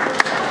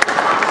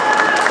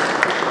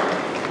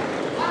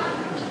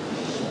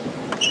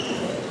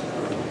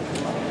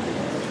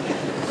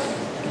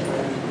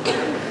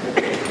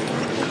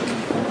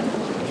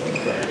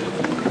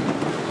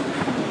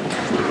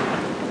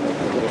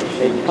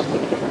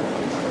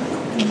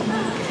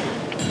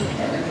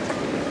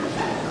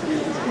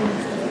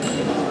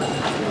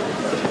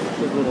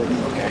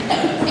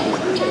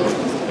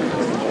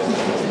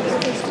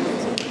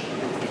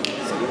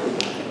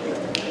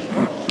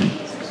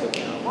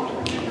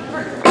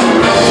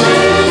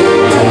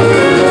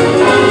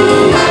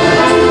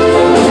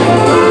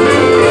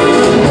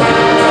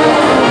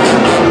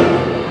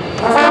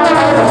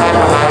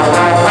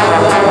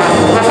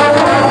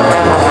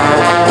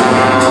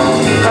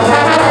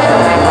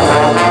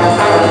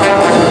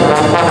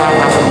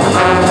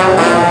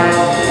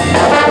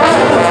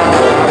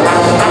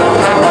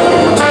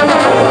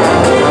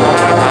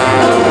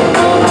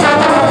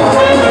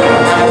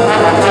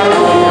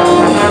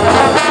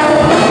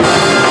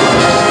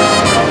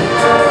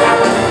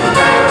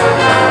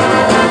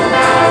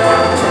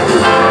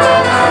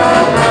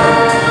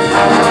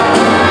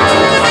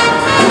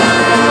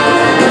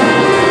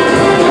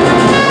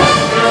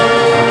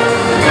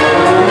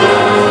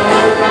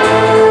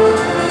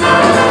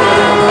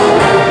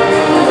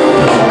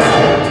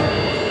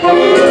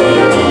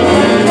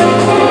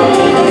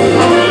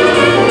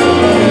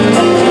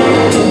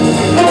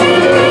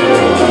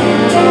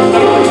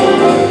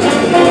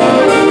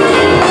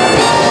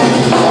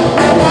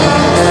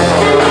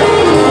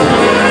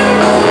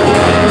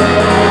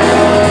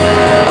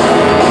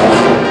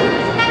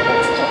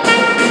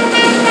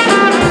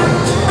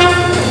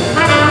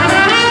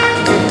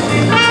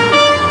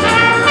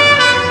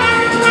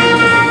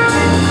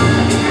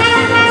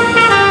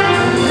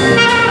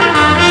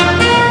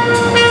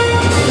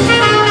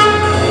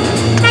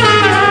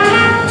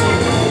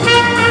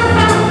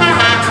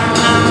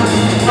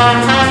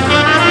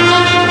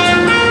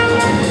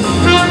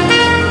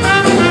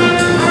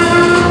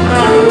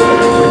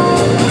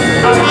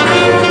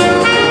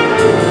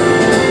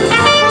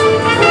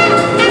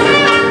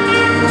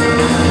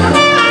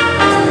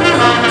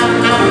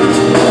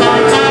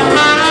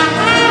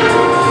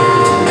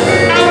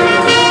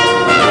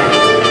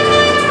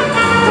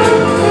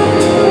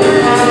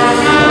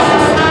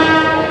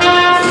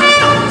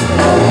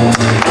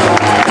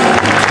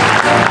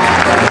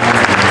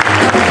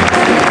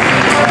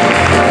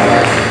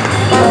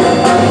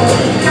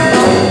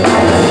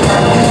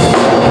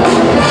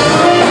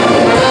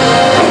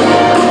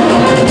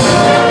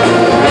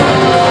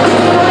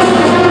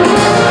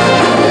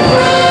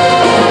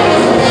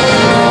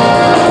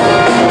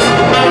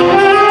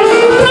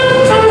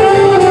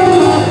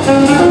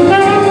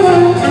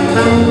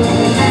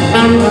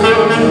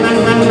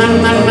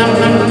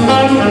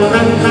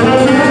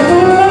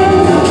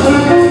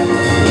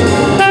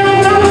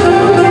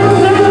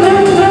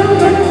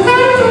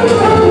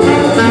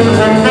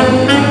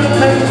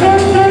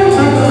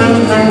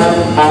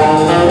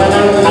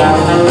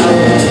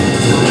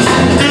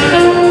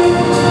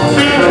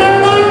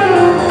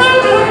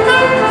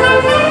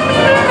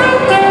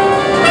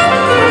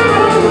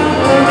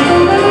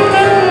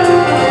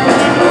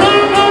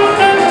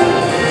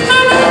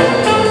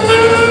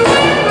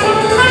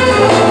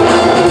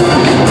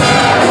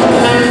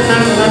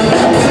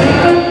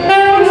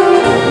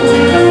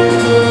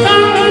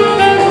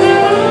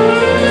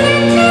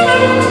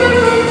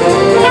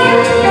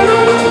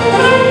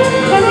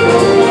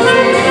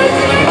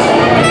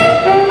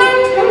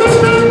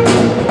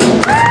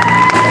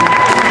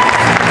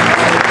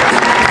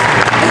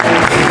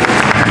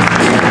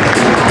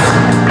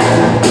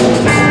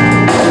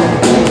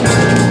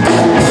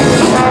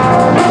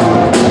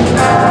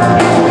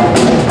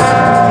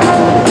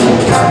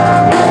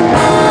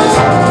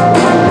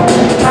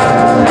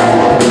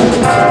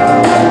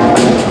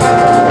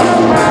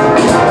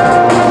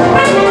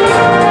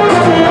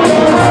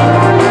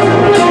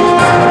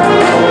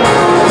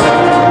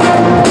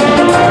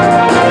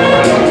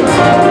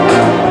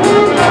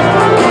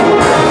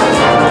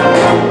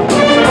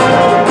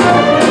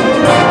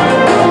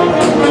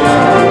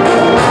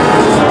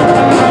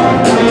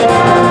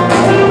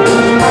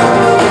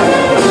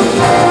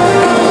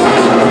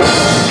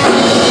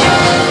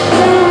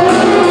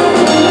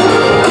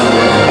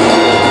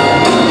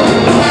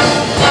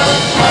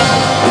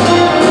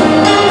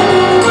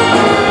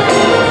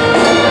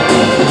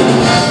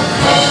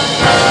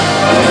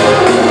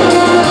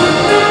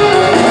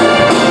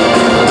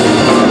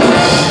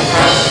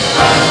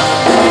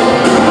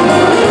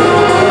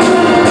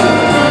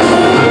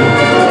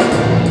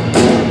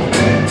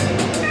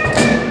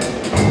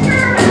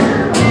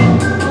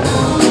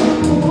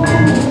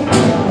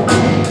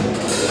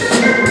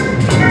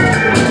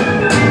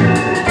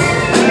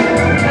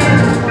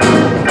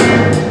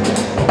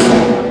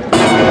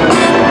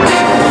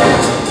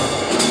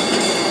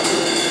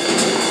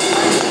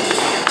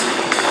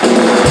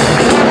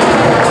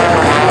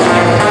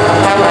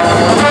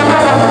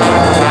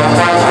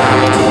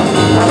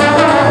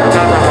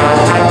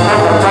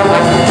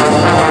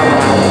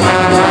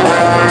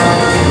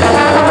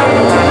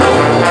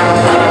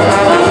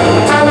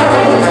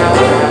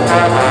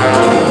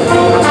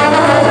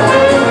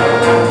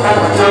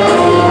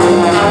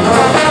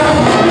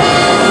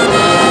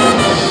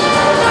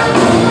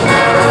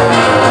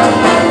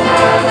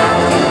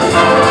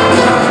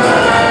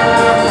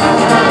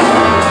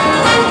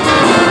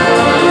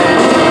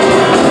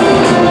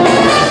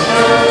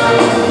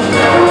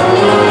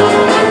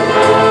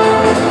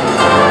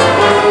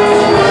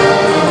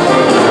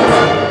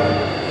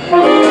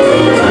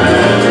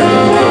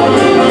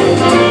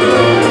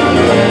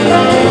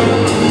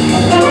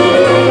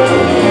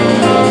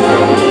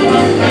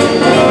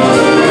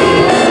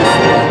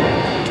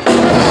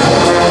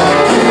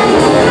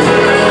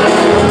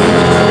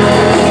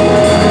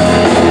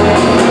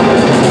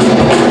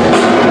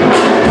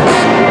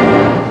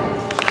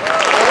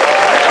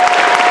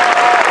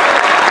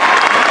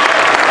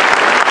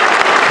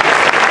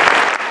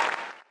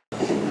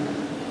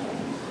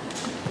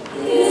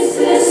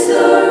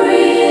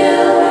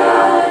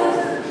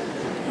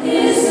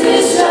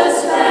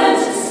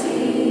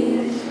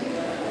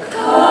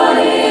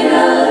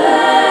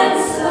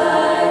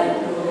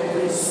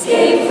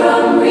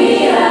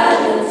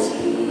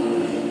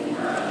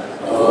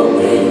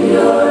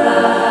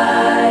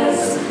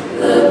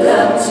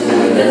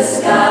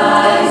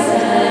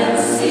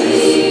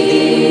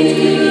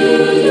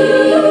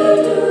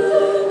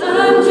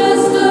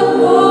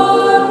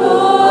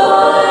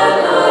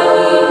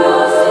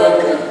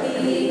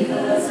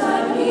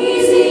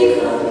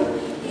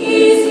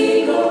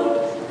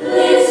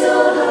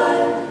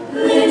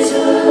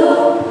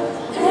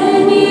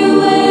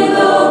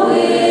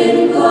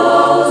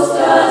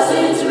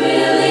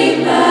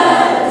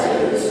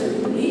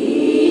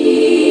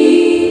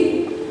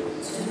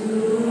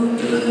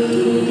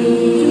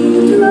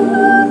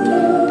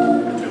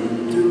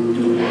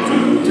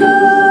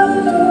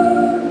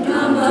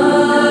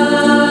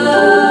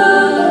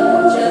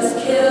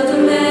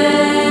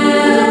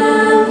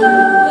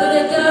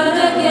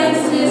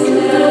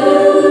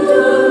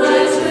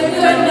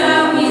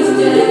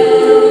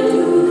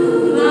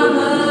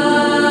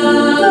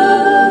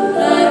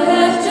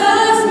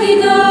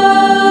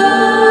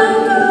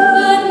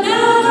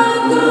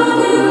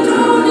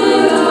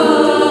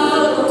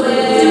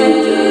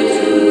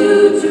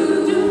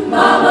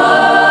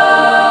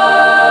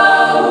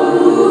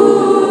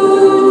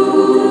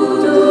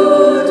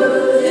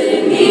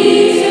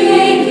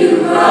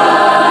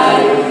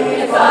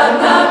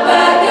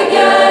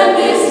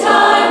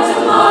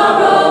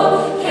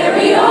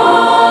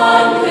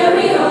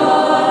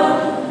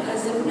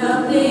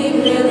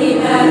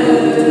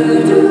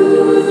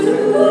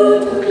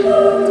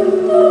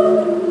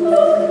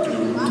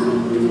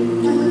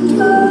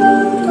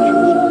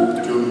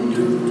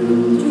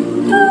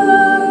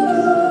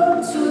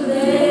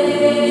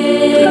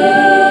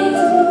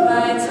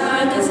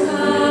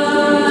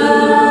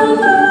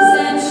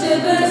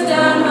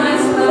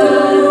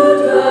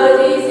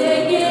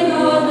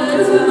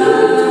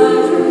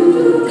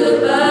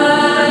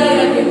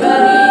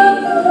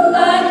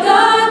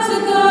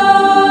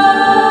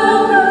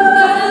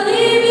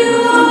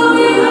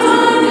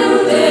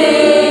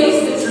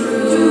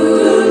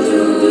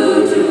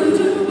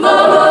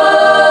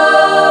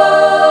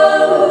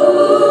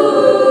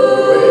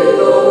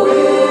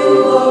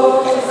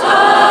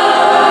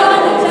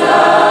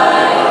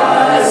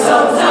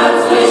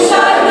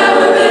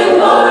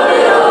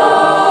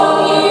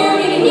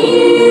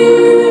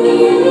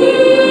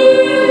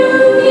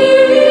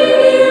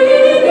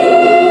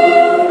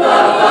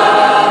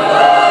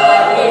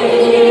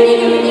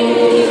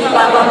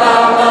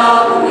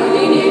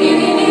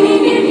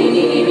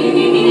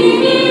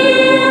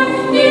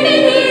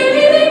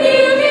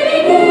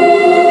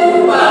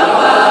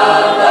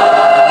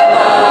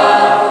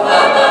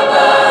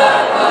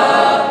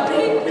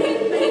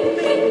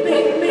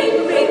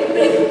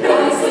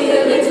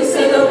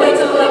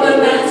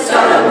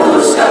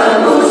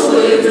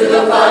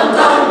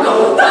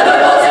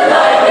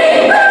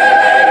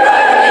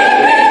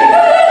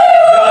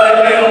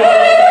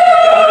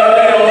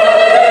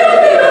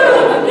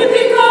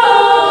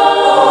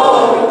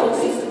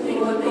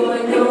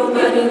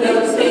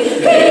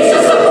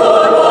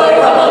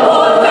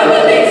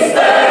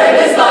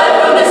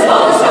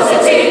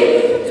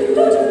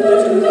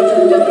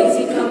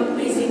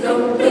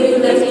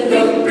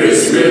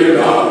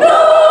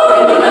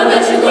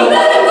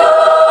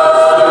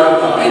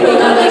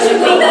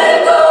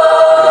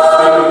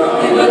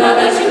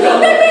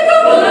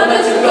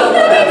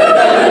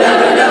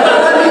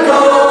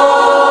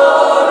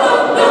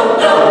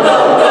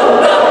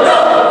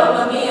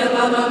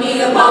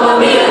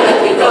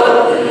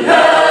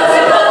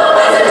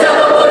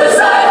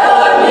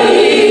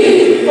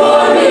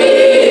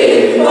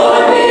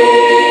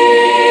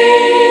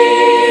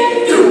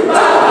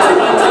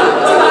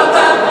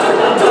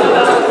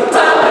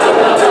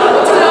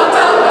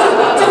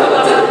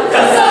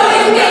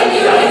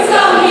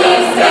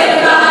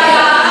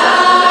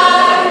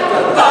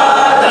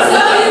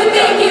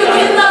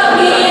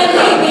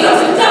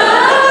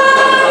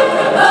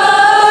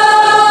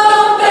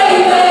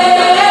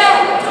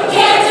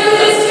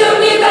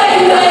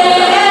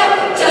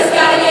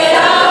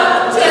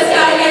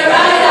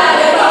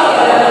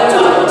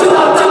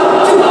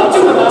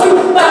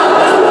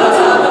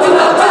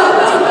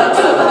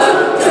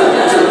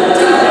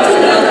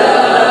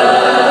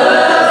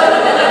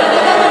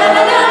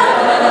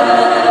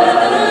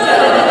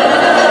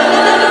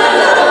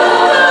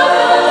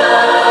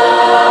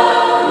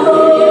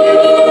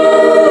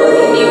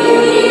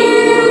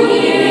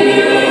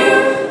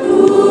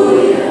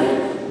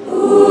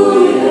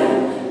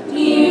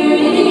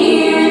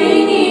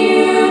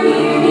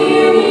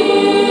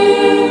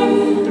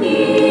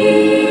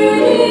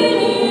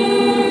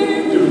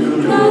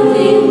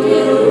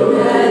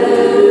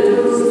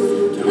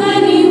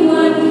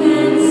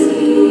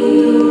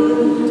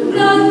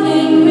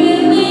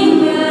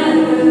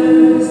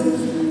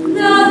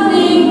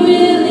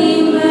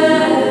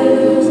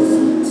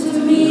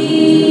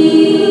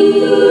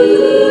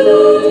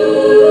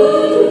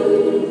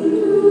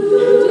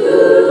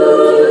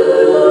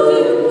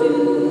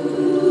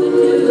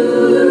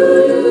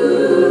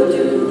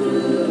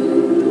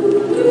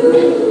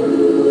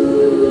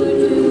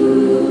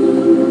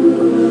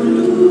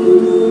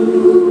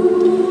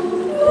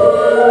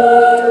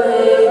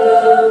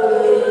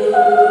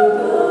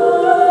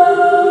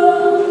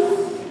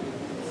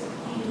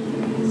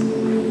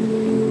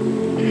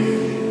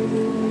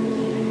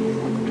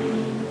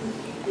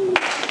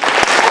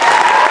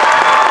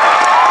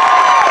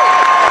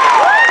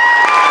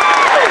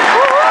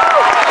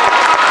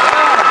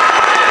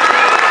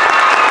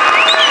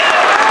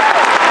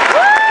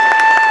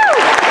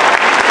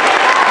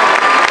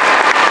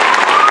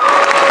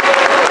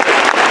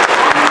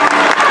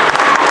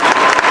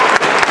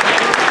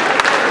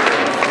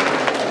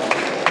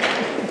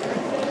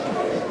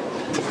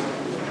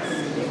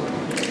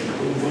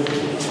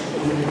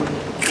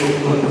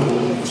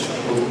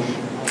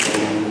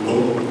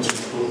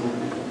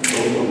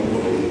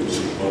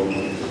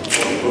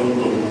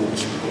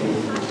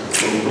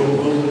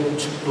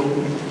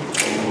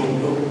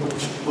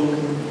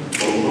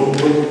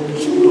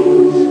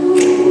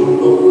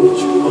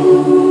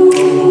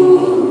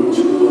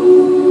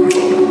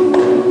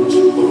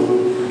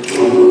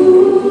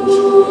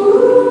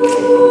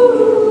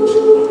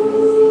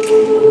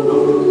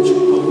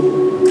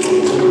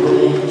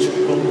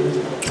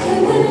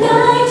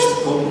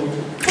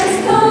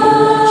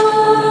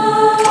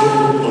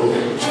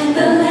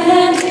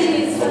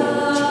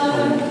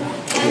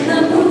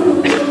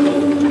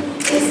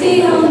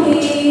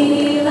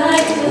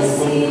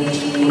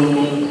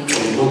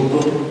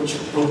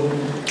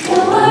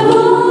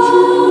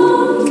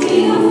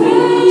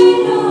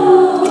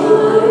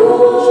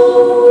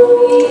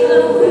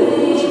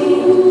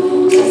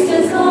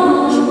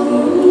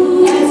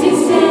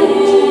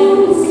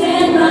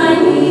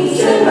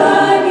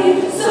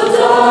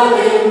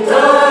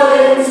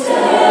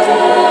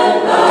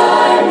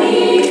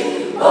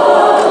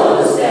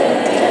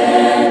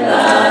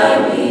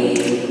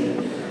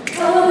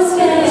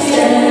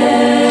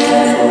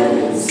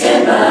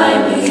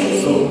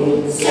 So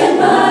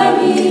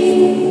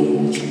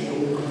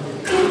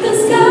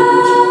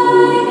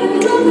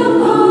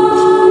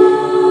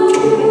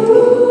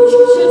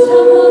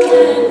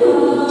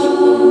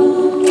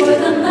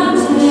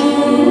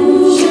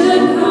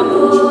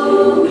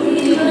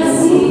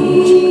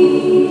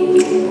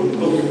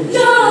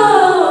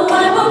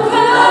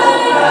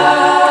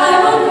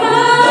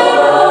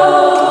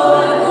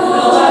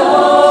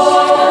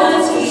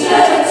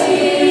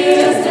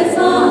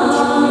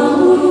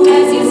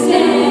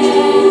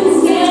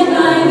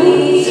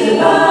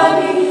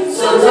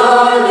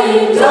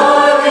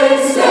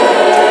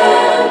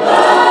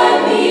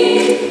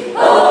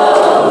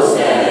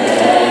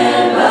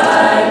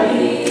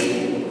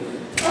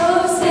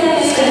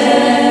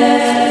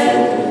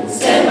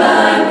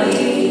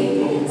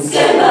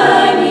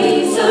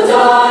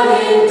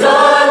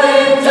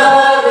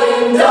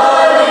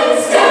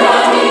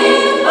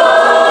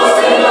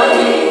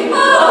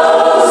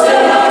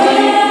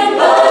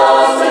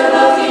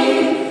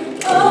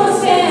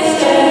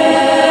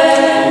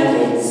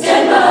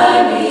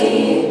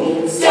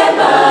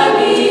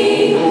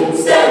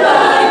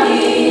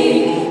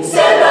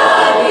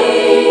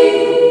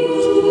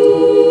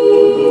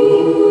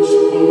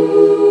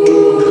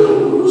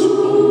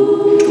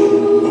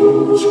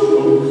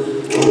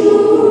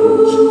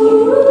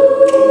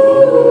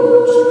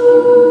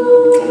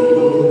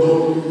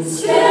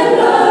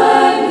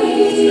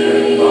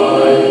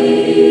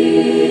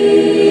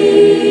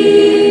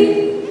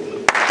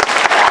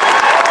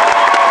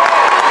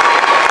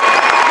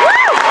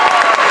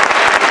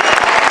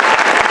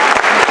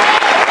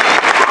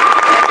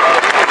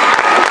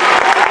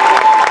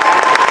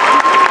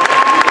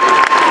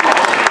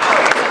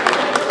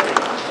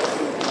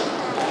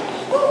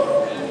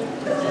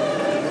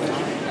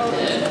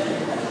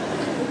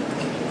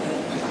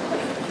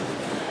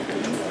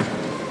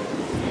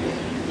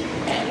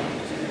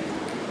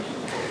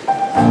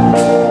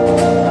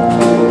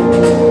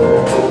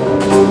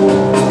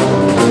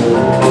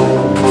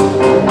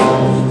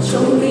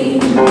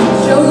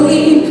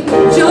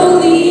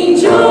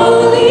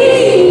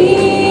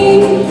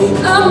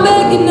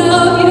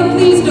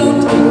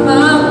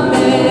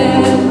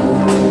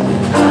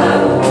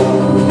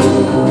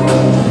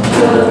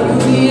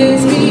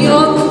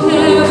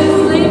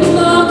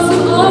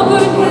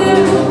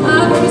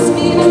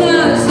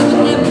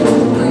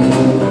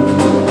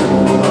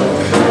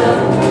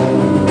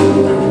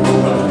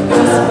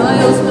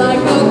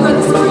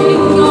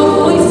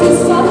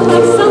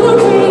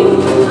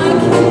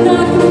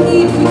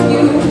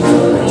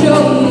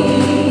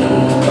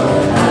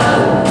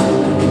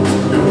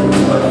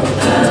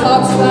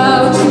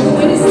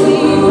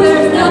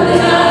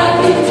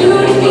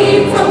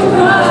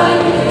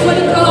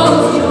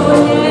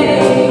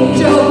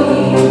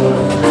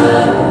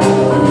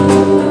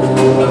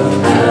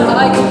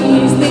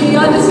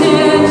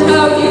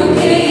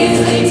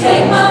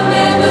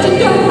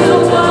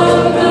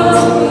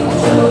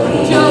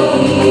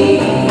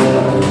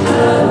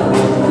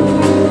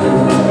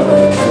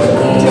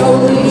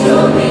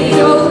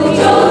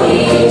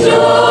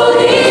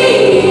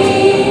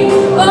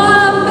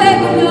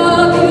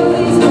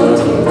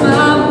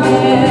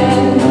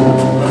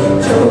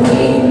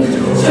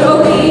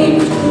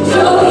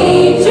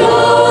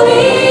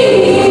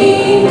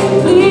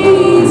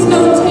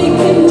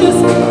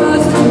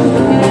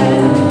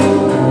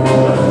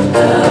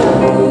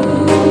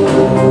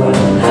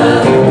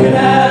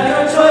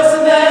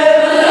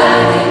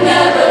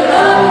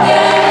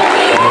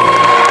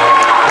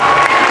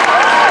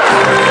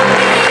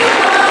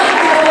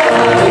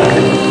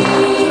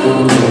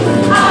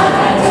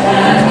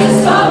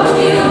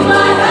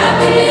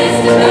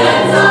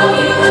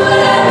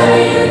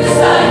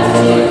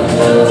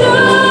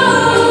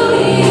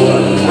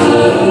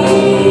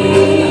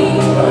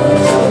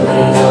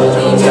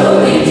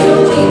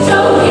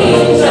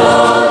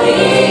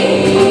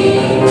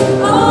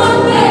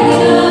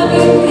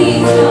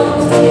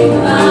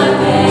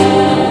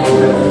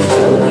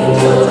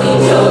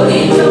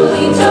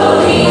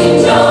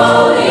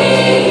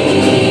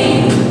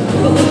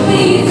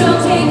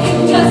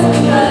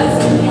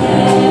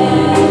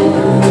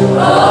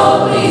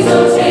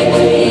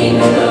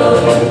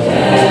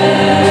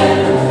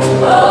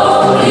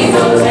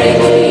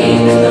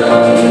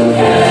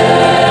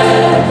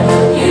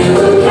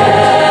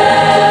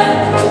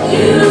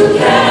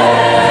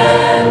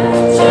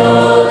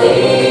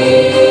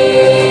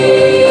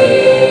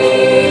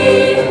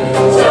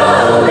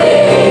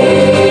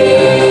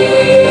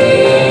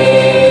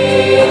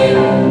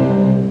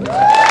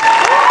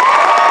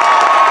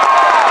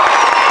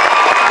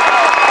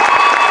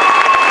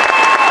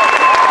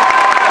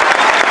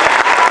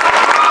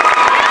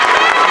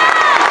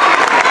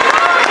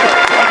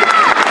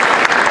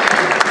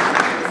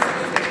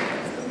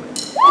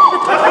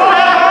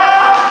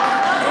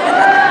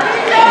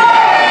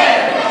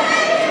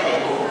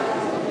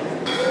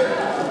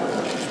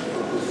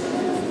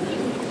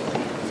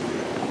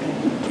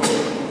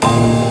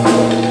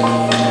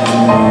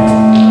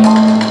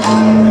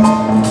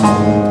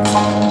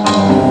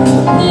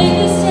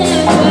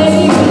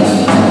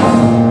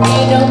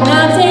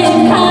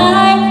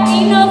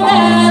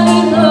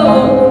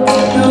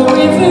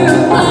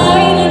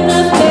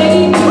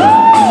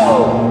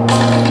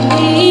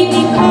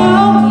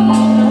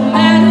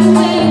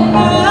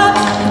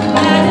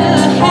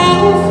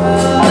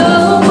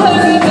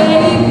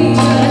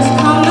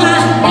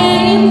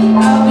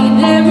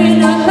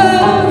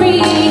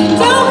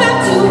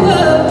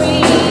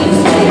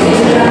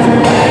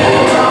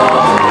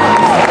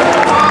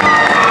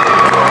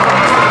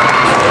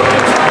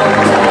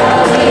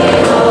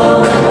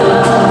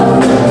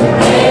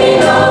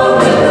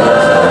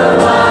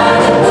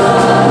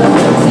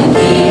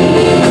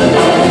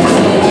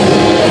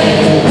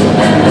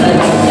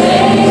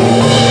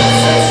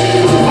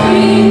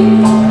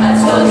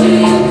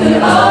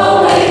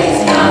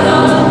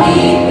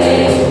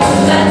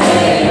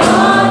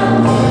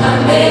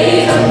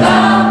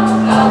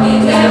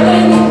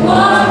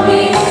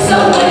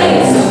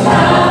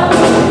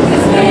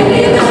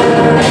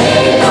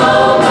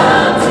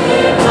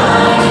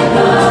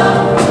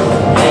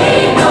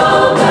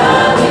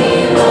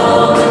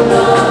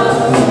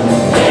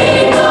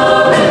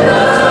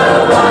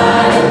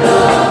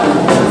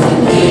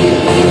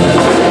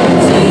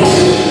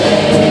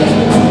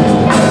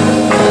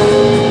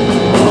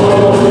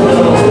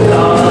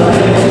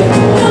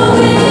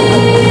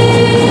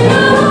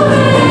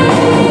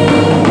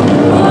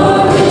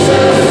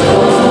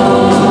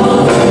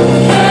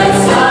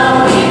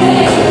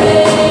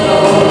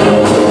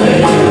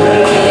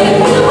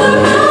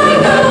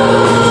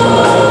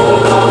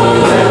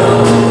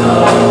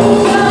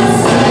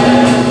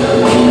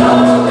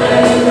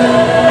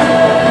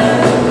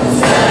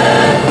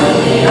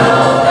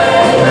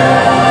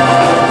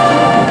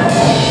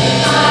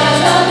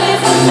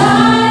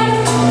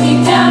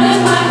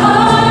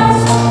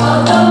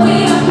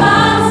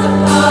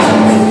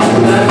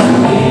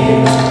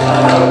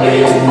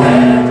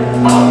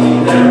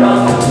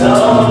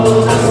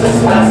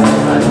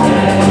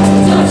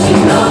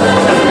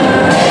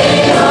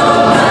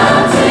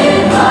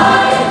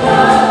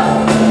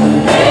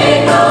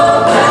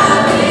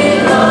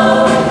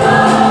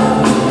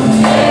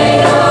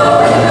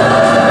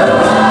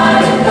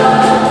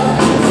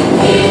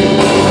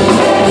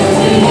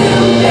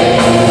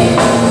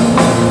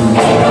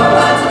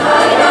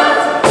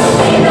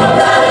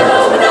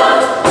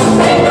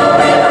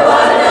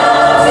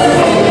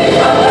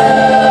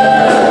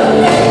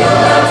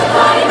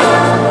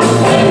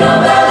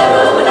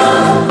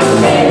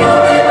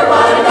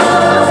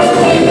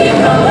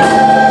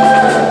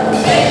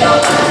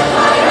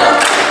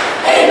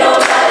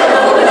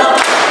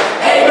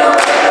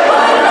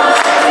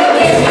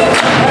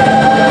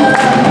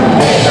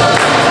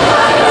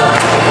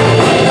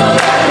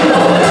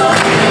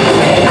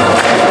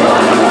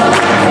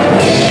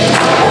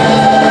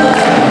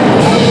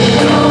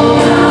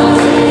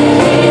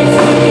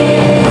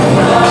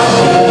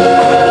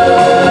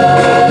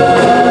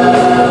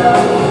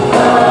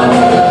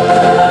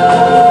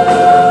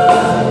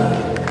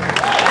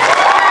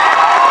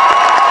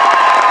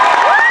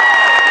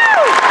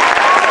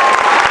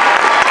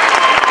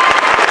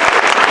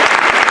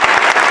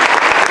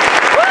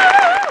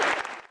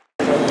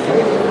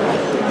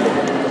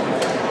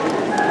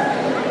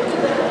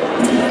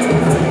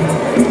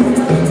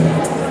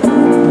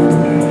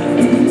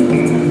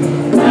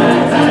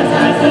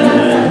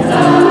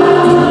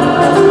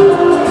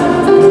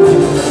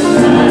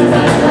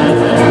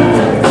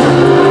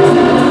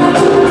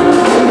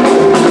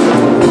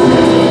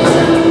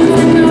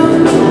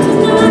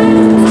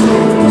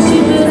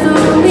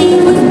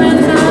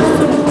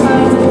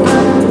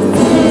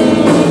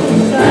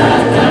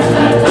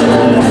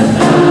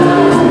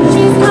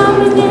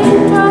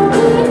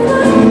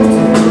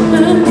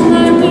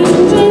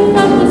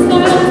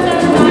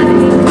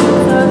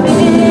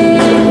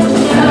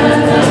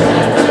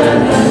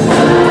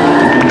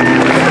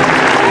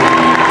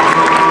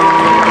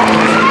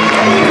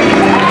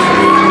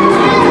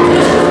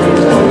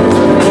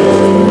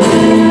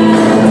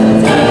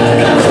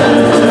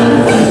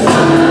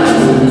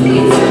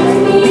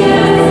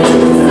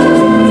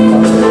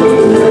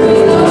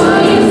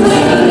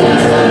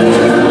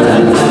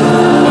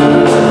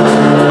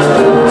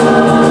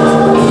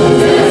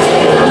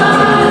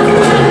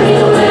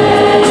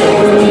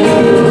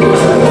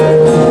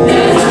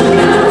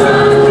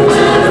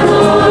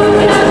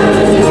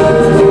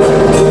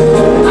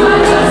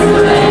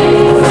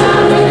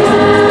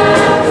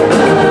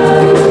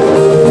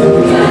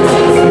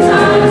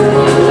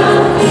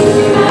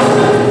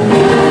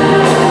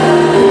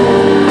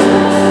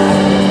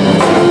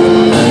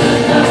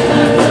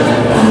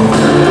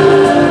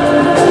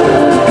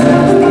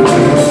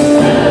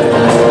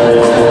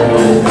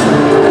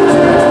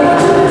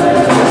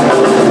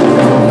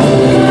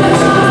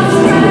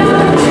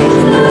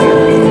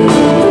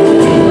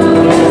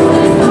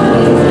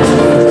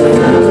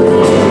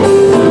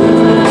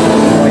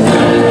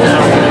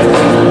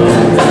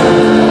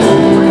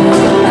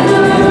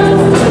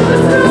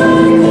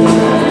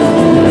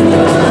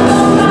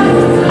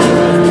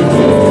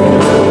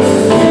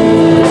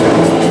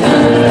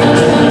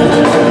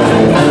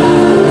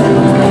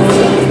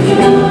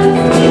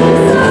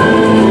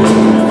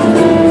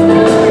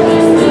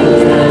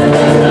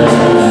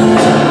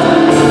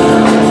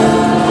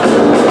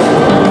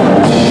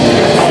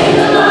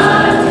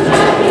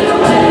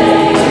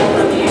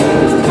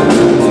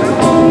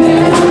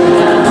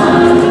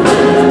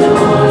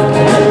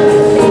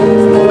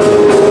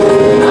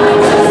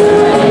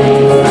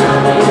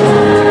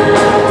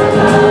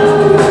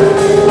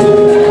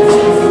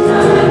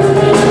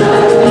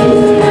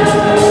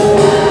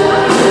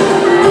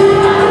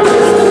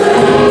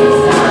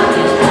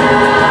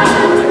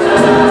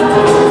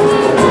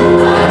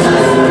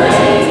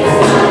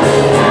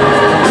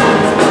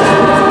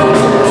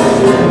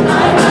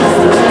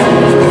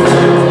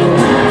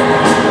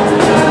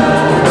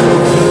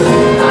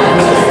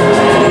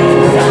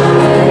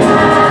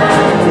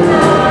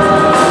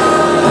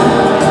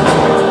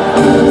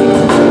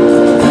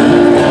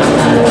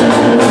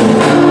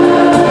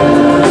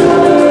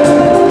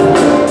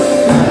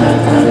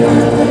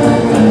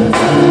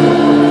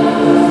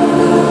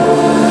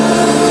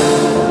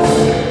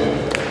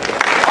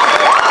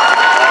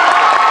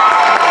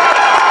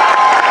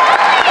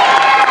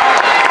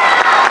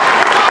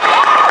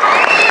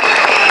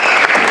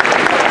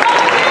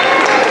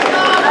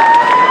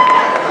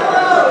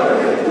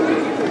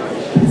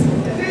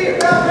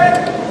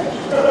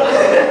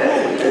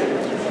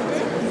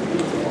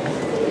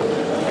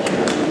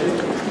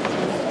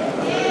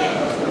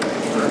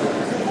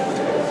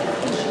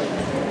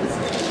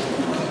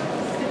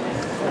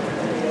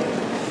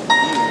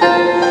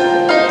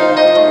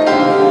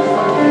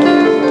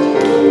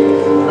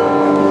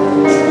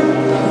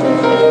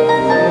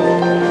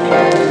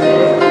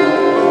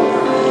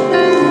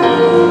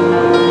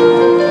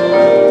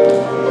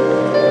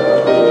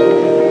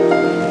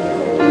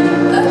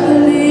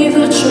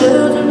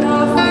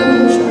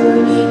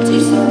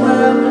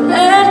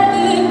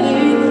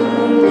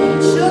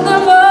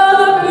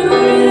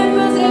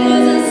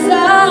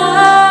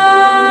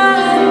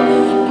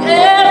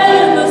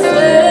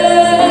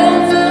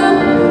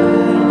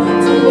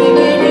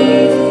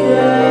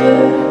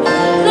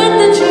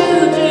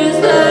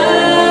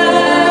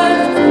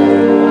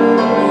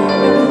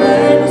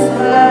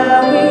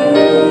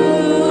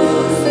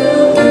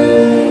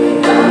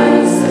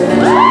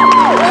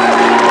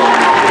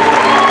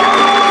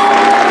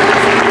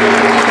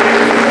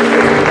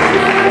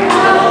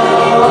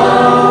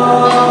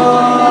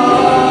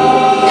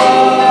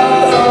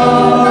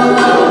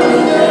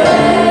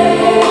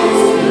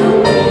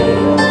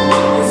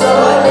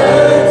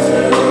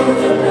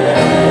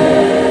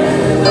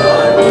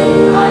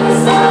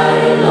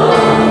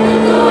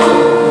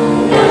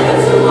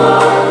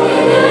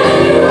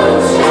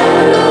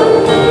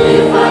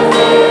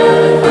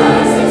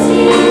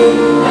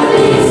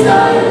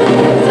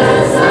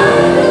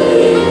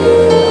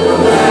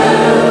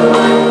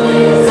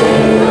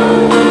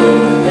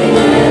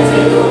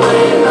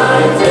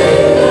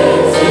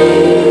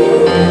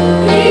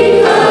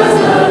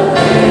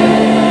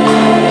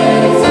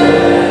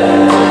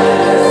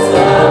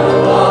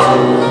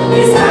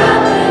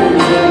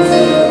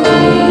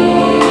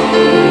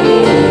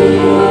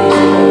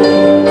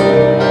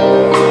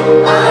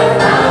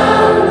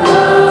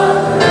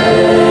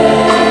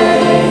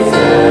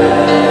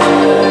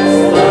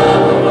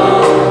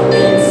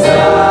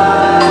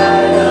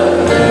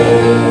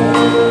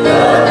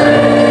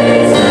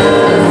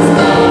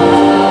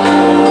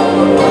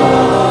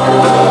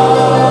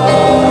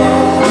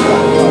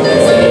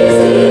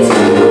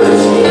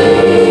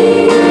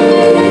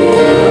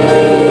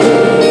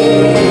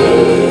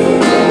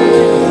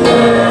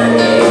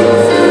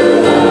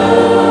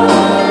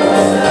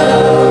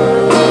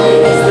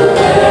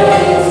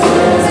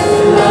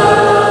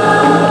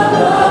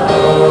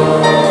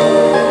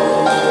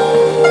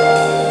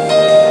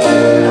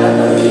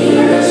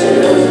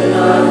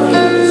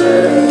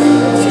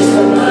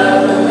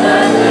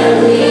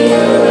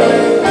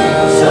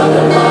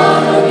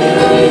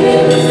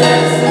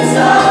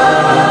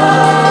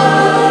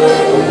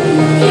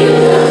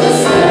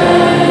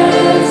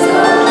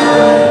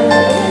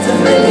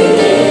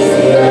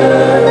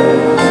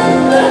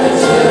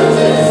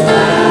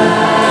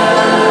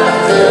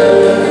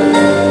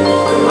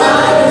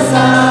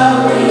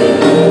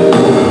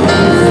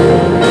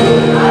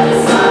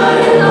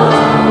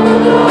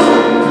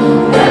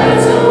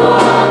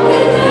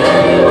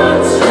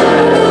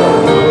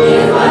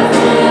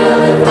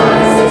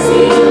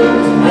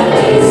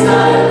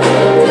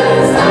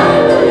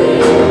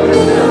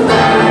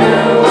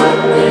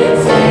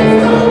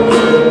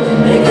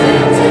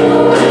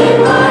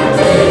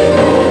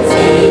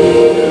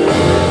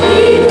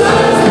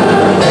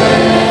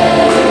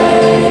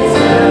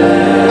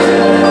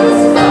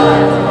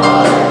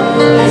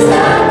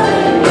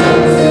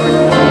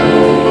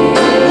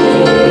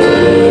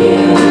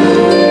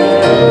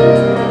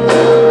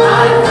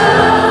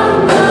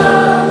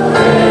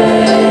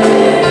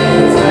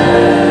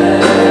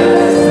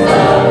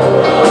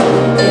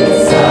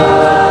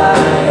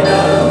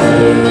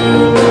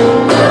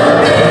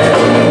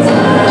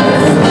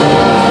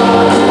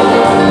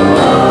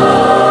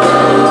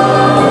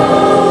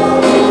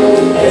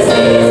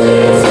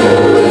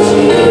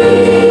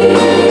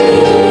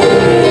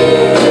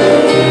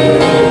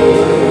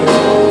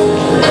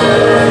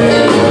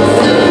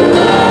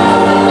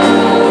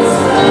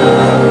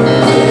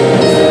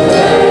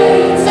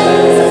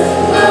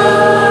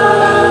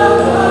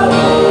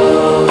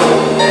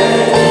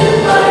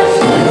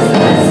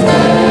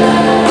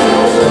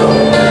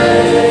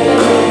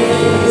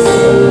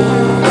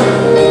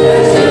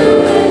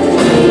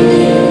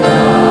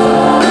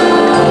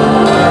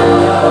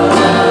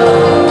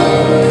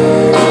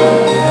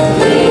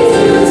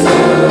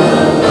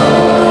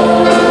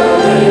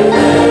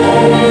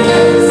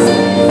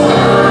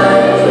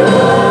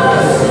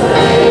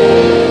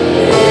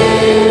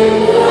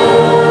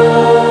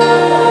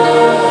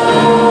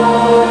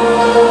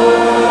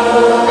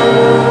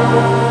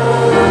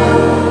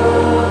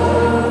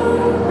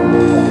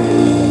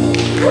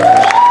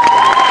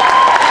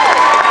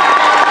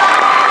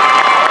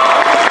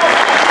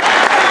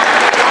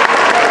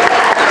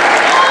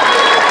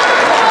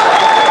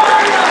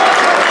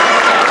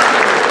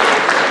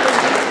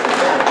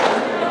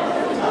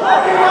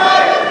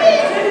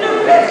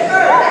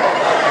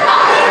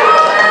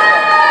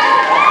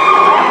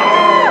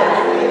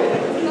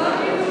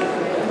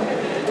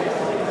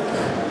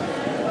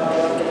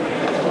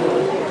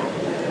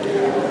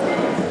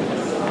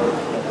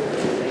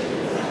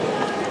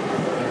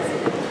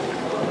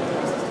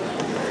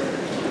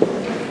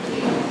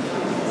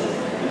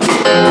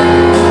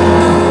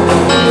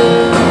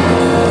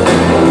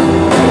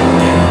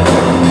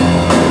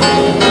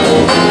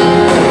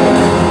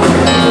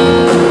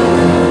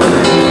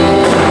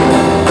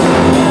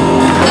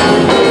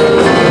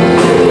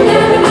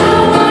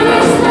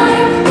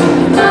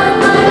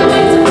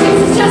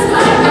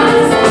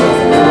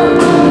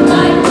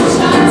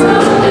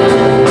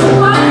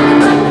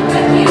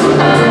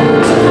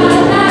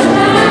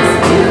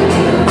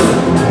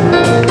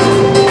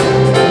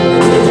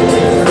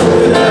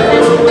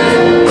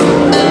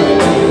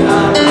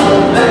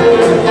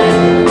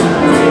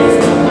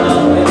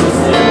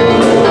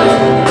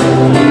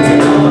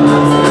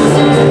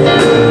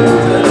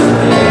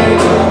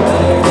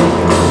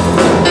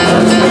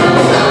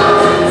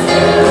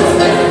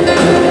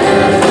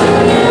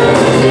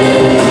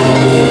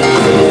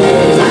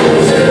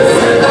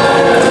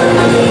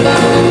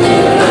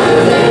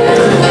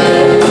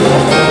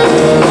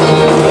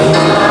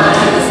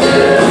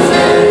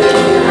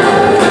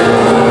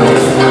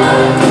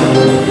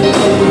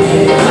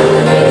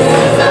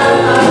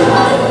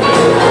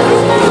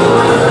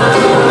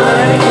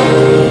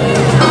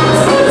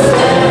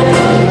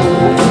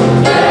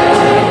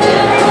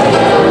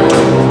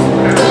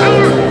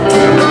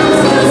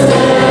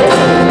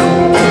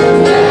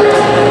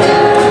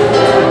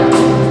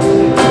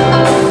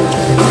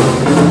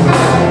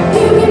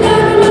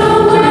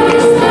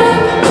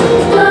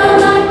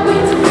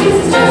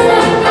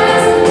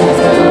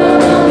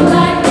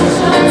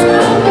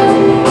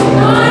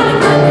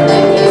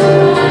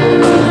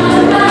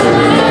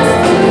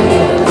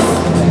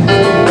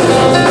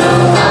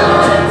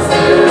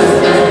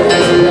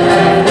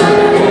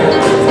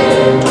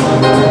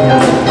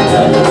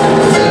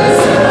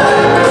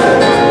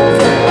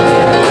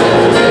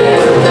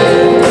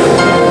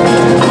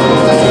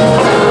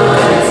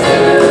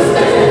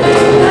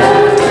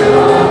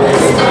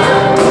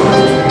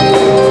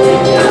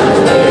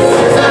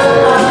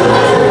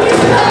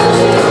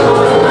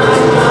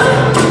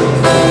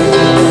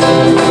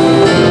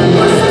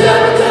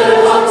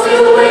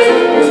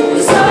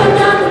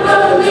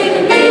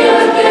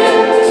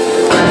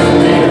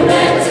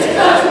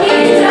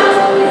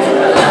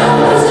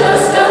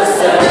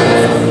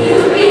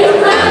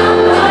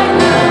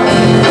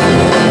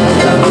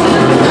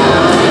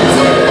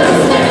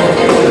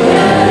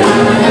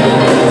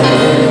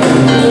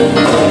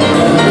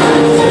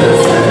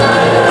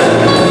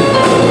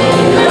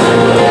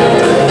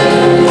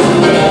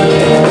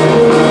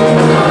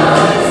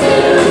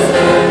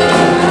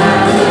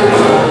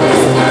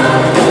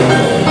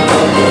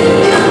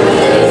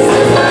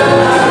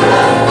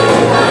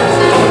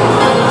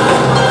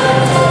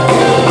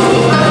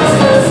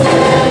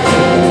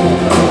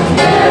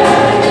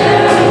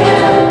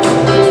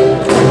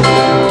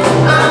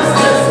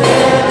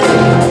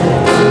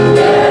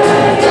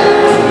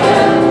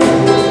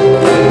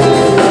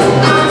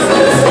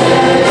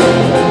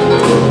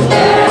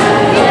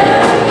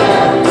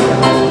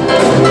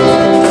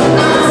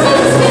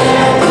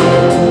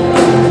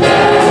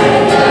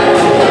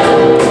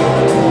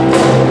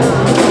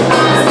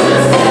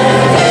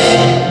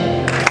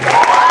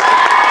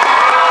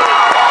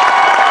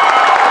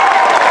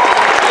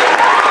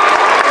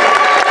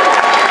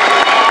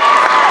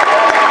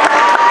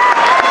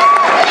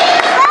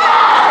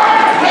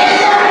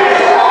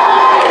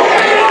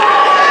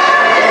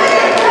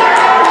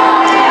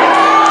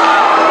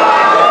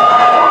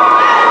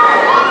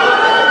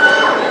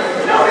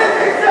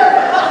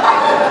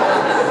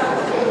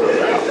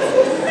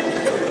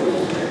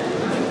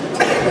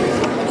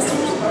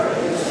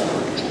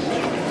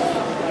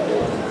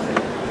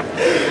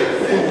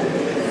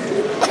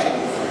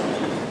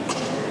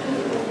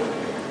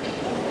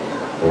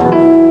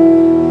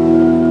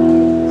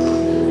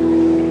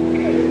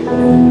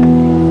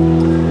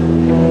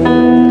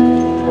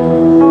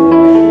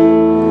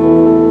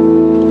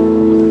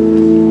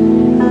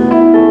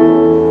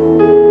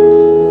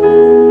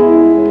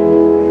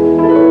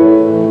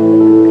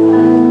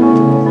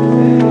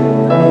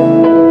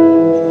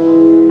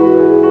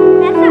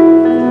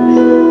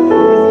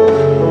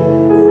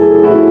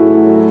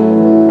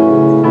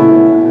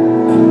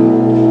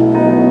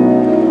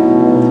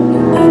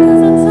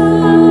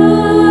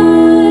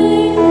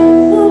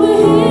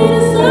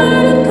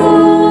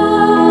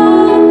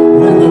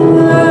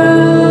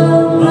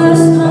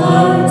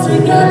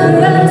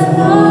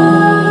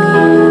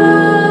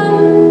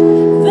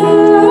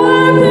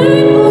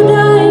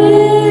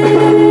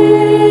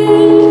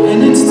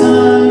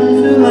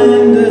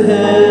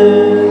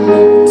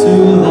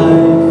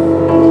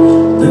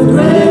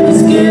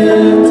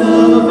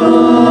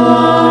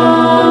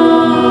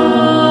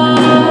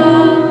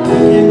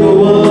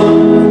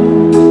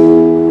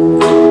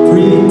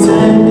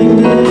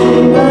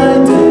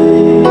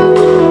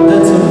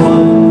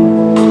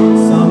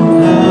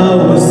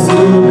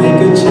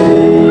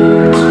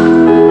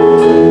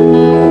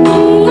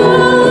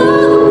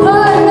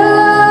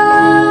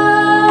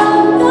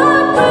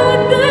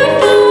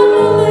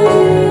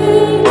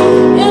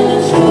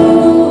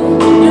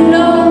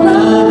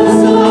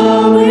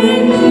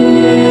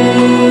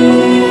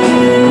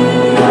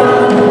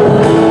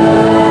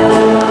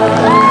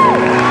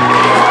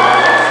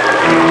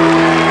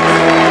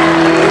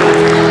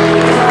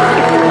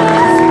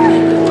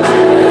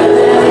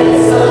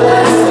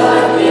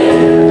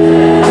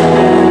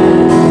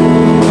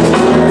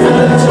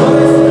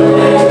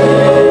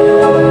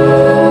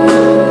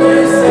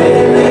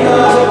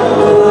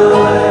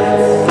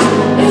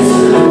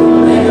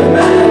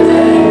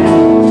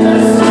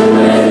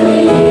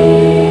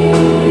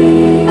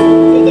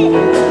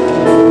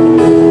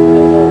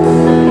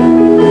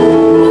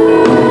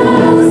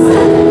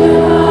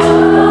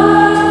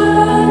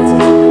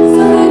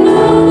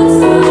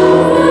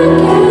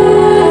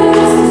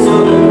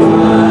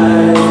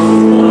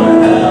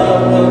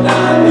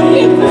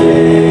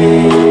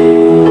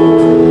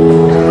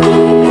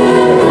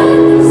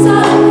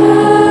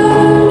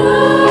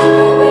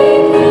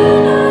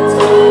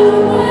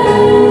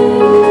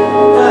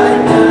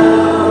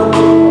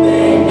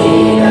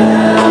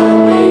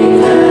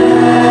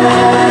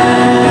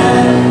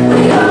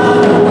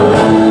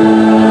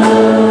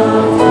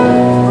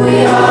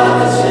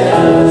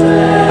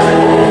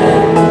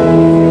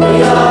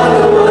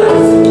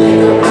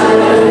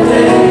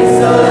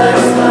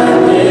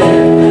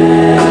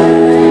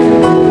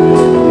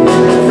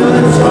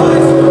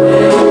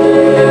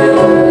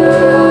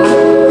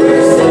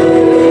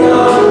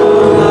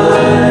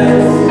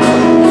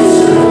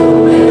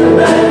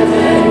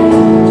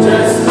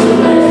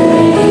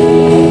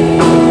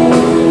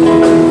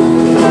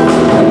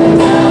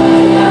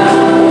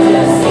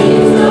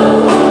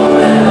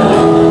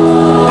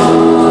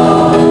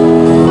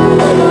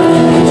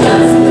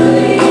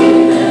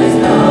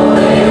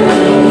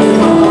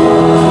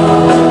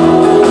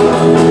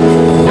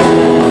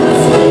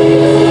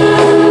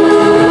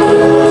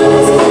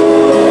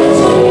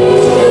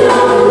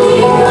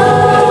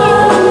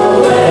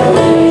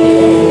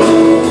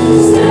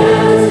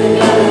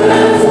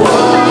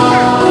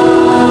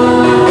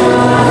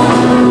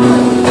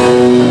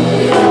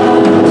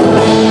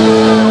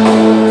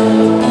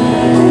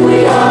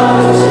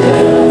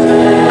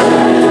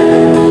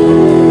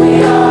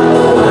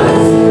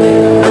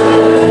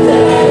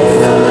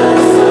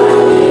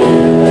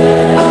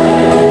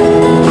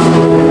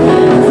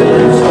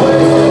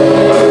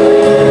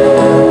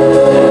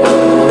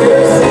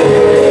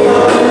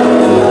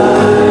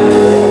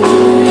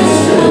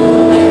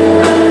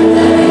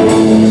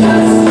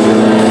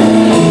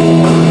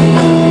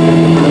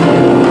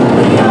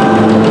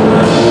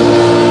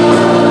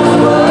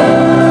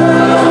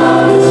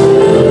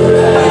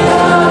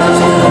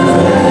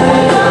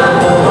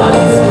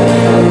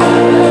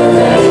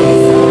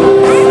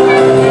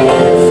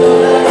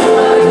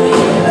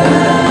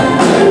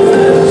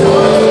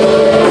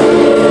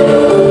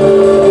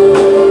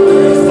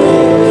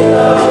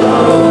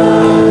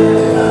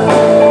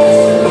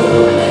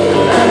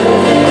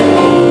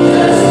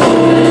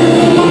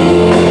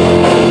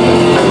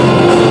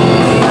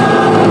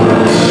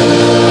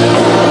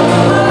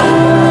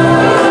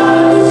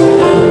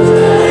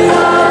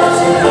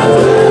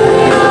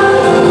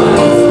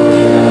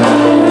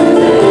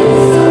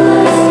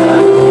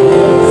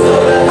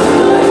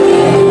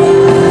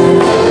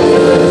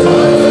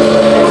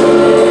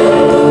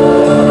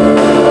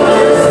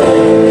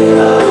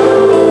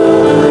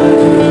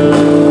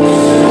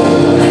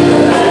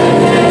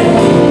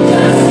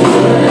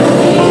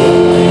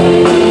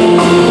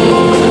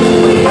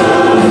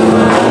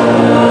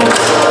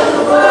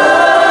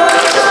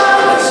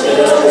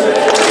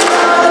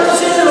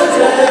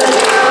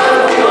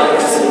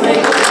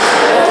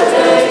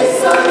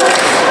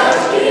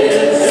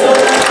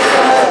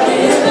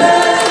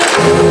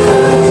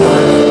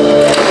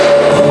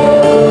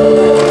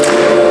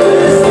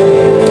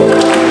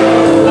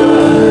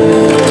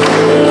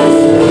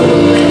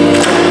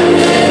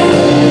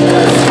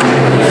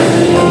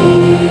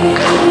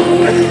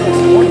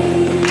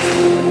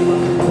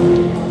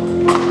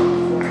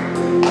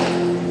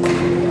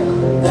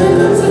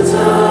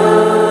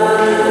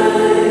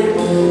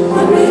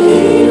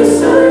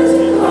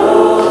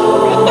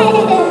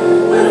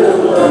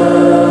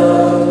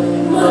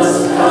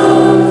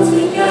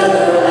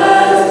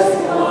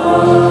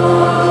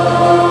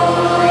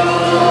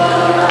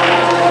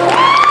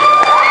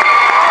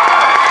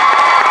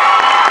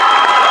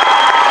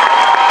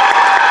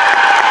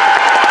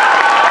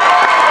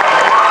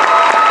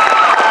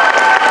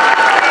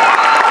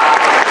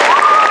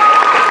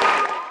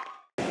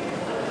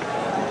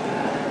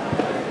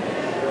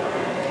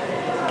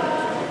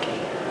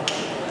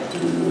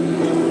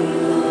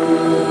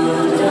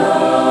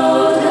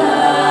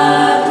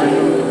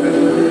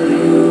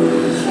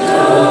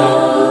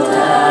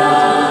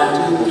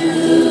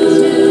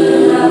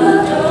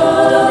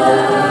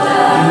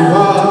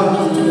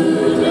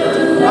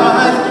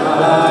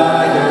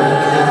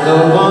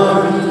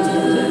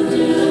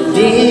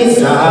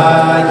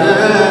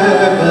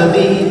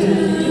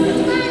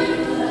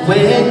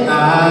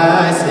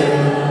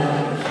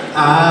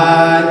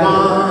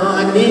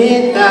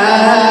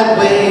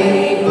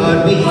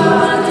we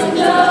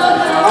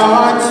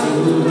are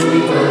 2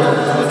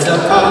 worlds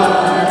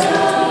apart.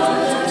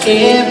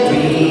 Can't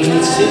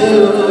reach to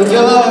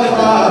your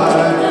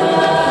heart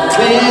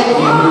when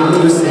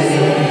you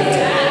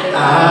say I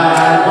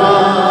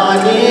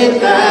want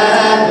it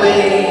that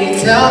way.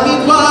 Tell me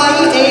why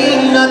it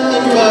ain't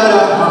nothing but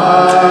a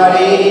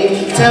heartache.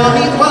 Tell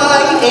me why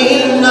it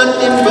ain't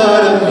nothing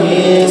but a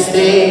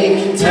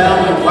mistake. Tell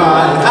me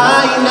why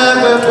I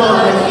never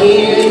wanna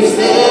hear you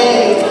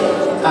say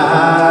I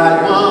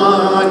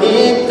want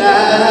it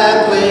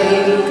that way.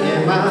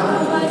 Am I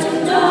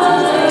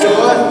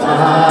your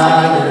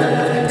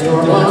fire, your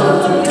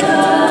one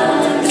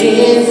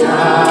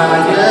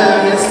desire?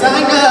 Yes, I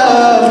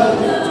know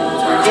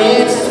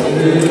it's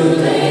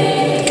too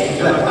late,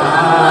 but I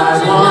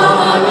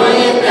want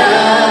it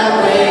that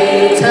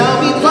way. Tell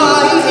me why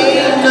it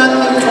ain't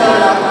nothing but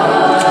a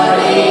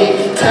heartache.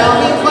 Tell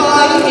me why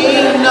it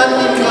ain't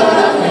nothing but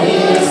a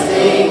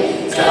mistake.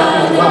 Tell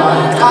me why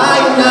I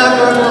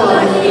never want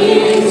to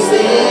hear you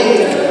say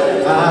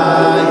I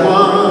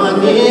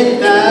want it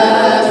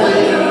that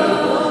way.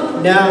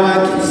 Now I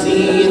can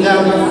see that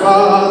we're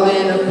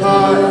falling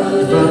apart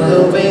from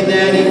the way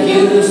that it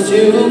used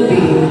to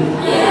be.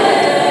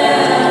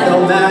 No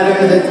matter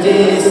the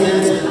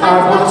distance, I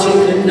want you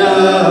to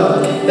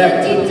know that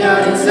deep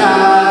down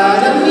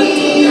inside of me,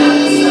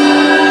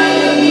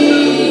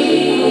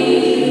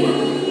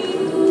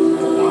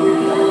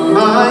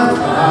 my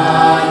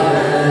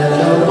fire,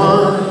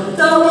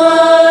 the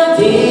one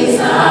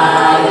desire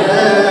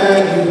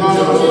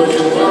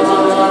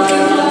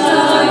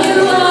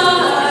you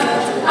are.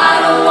 I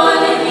don't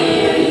wanna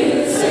hear you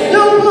say.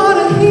 Don't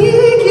wanna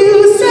hear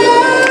you say.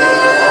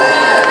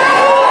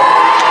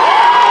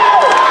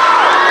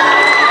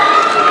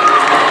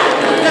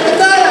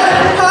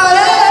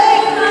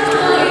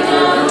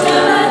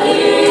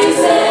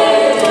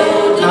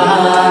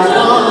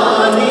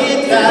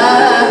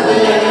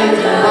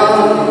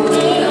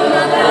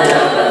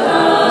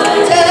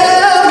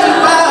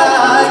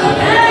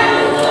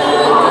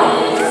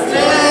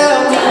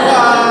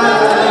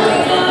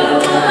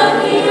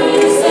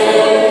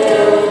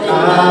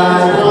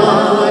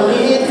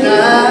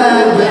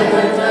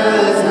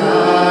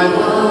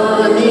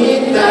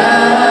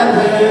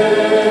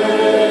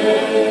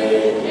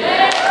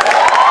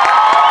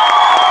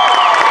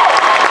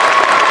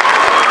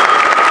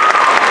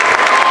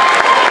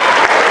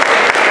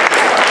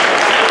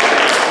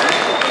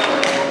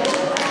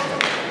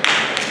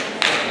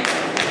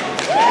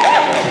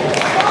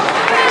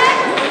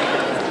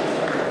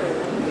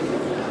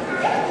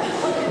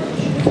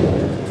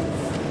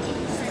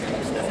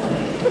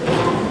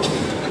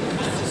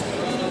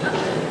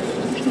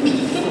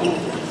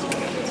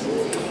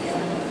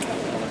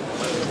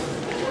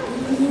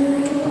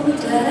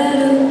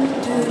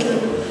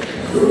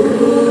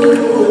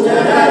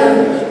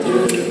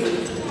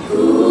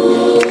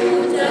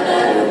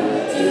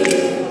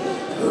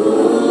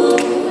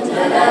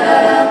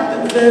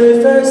 The very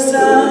first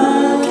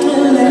time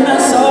that I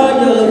saw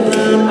your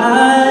brown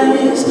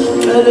eyes,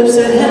 your lips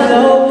said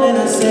hello and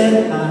I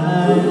said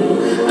hi.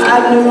 I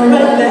knew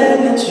right then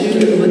that you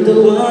were the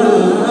one,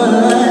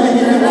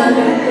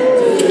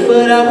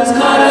 but I was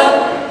caught up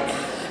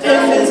in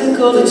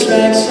physical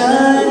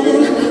attraction.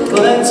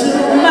 But to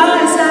my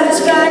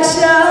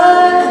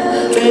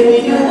satisfaction, baby,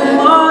 you were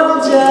more than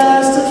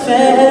just a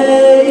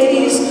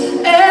face.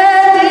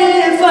 And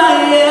if I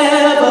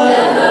ever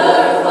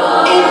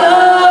fall in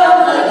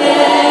love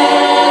again,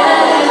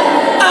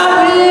 I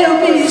will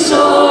be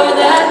sure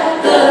that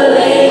the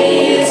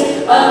lady's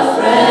a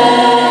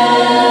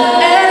friend.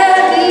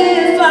 And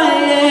if I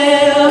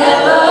ever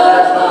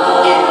fall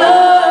in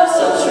love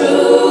so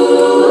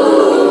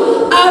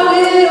true, I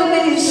will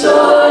be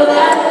sure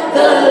that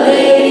the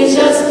lady's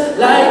just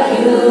like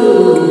you.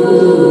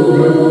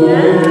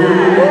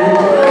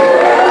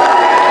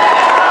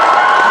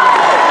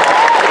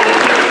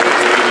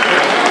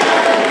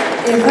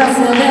 If I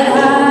said that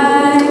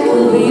I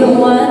could be your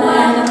one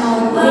and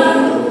only,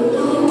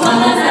 one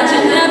that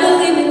you never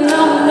leave me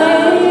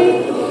lonely,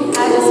 I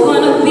just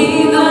wanna be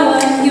the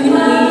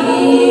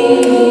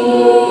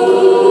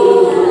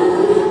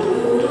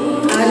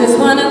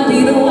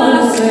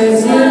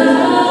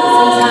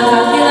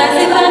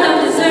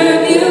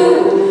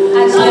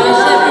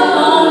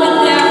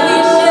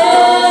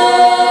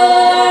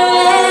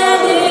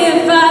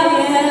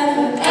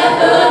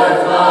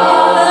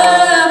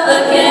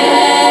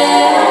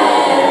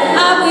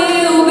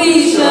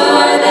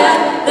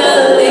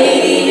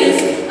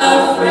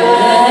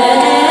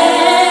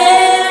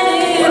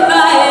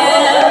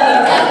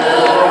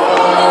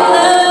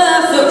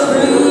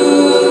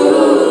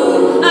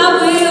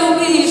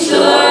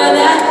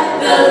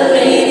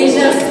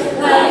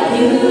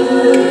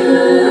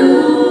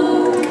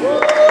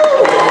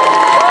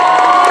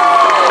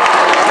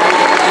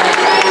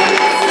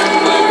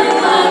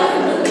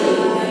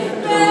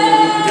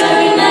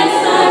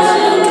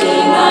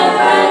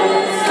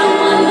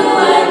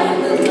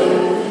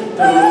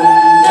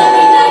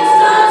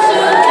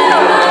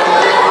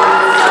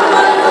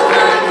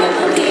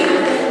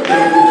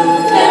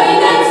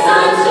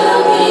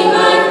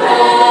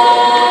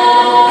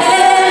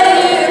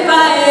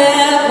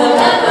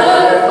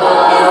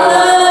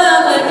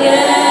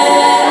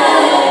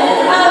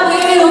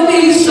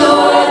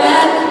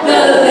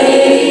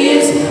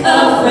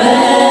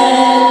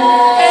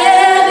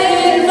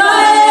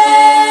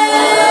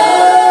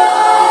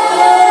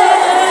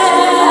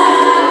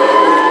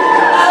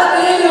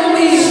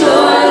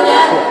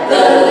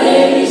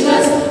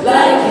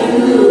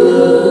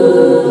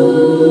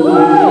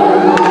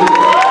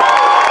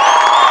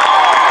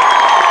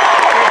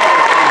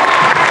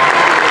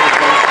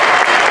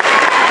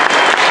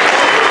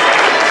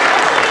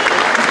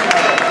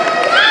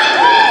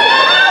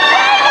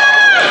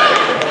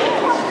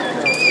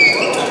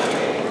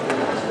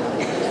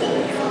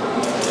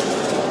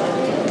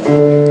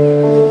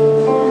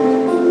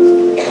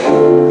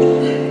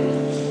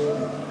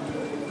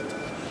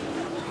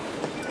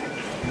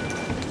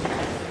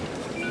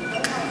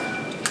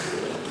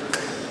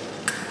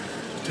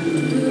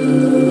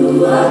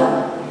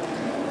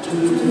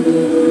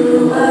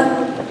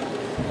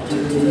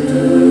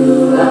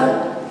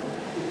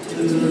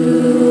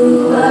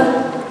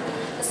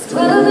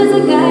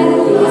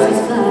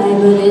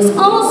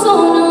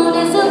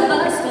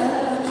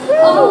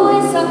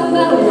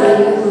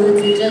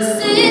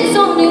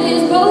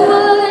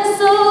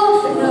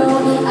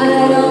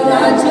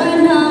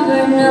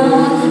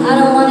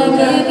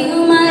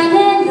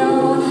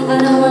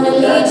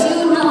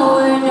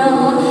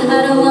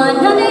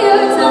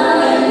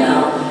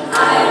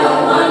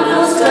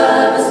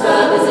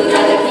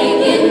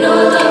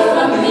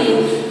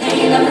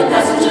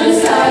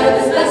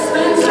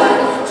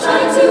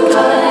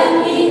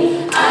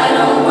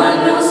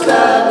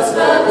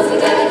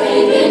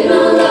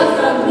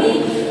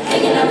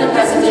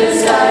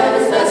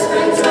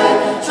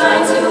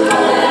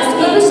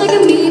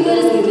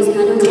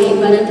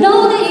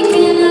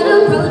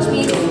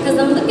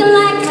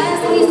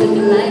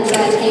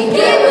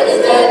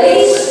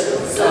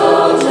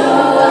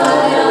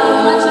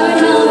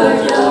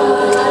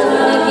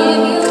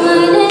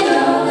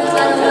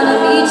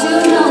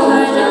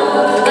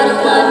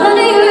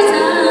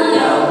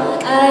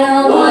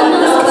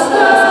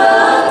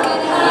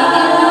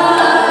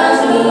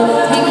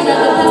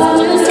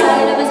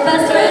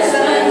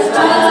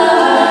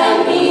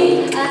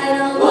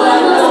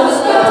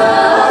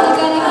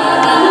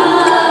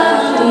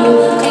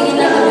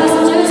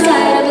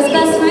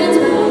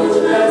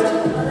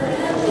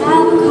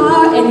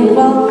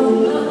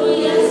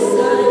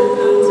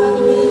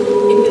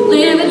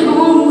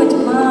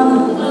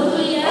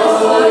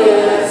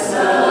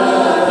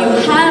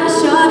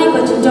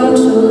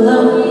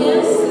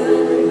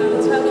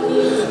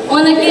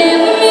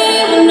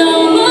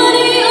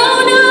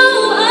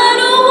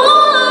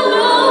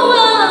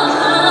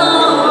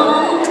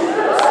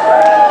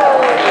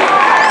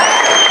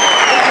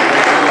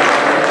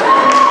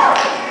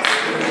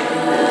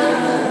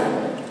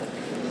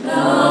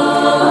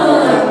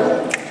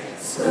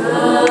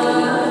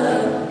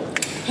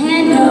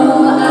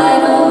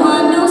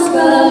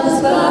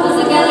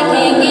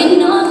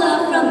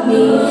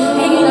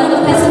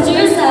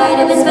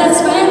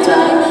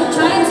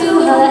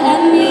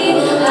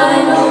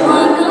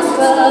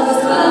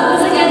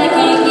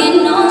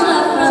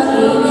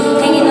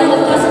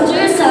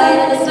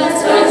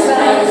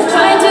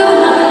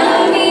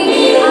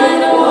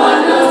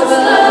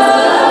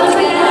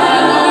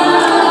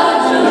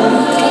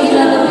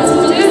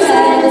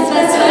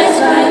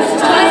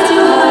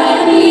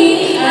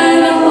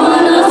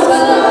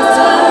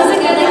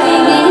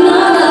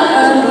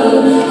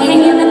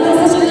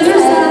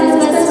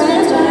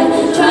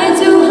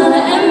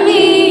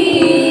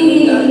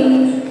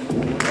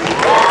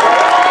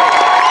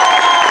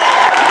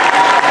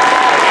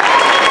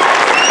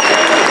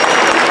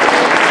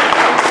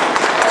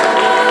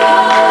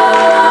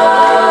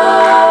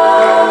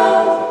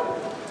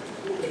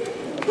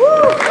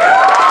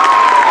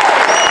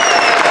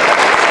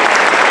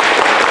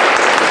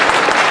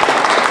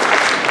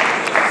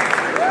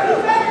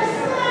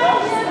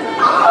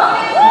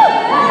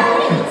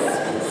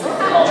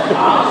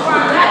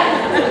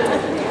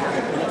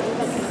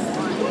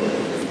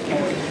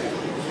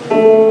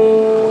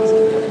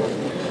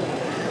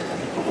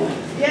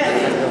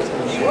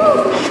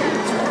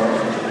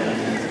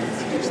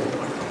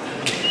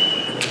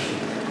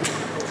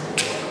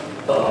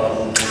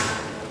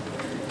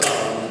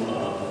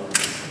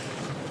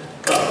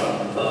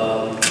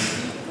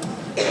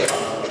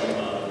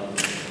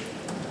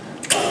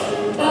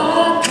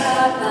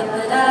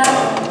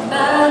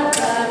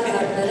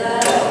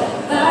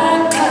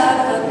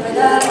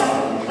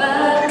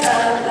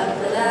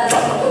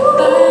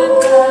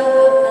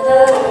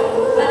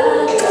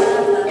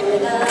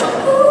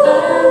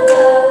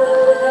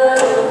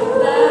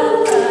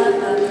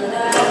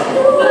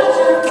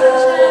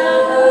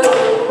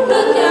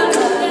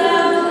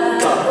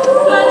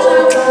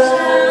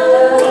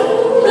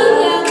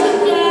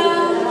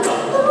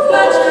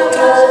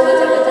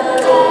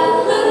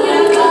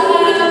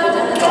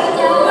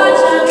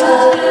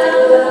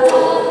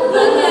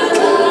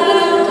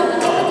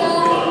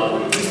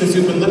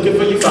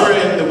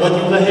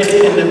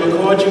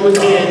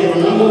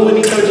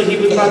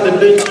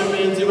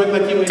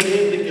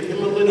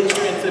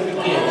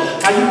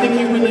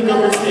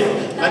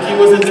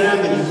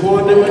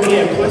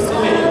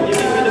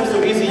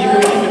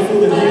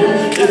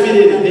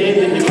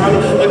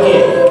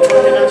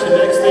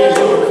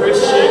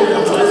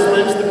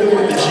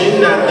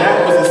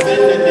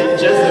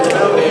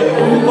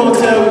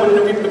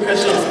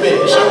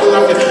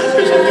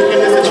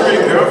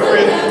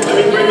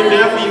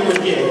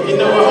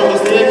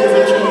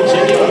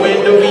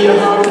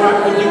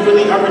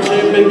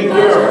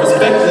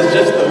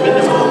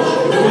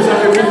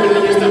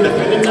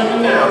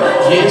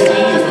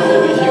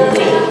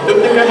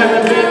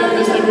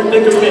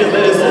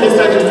Let it sit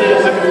inside your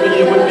head like a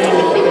million women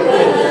and feel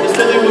it.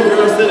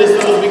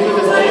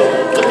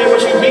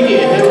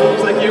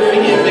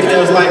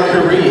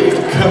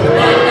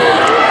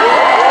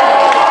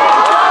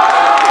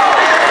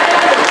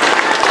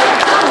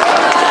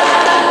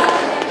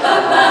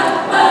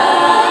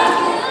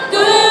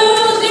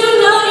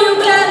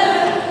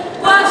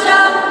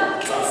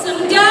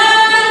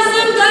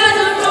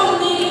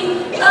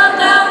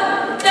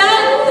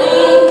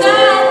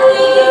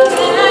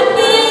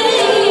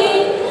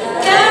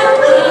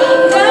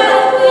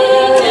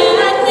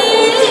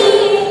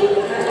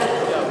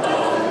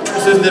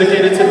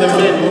 to the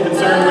men, more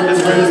concerned with his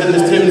rims and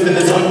his Timbs and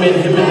his women,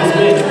 him and his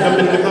men. Come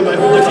in the club like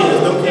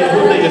hooligans, don't care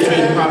who they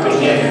offend,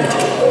 popping, yeah.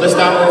 Let's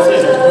stop on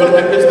 10. Put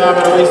like Chris Stop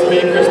by the waist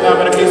man, Chris Stop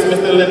by the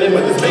basement, still in him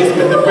with his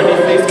basement, the pretty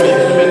face man.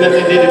 Come in that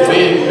they did it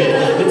big, man.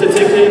 It's a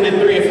tick and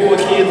 3 and 4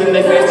 kids in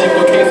their face, take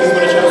 4 cases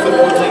when the shot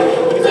support late.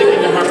 When you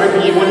taking your heart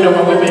record, you wonder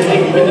why women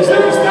hate you. It's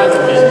like you start to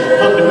man.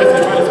 Pump the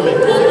message right to man.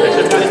 Catch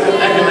your body still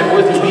acting like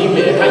boys and be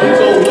man. How you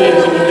gon' win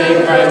when you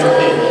ain't right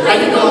within? How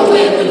you gon'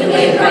 win when you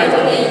ain't right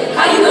within?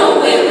 How you gon'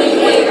 win when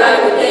you ain't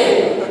right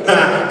within?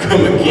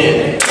 Come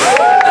again.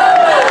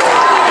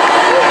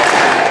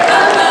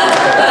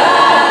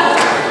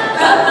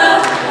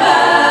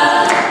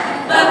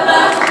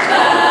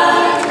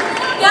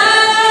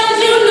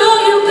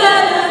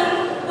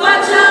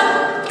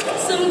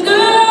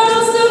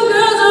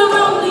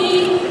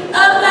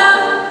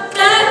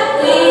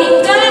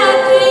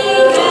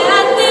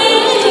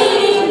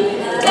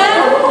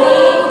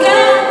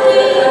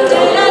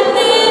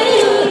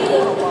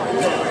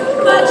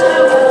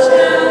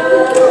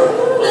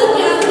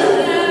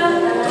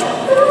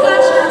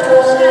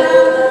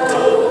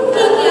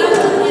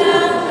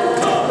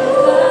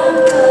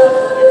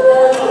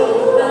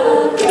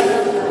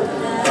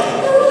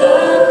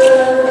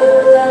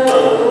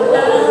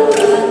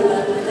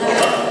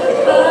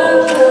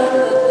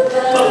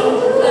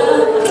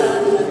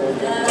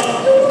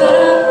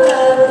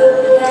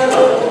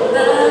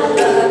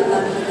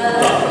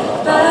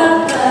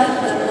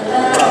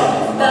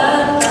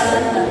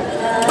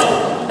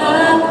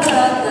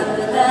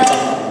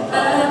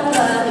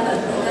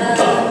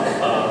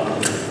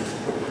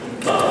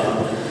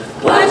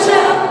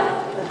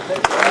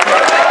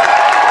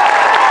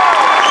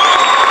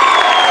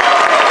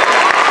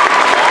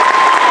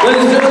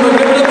 Ladies and gentlemen,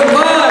 give it up.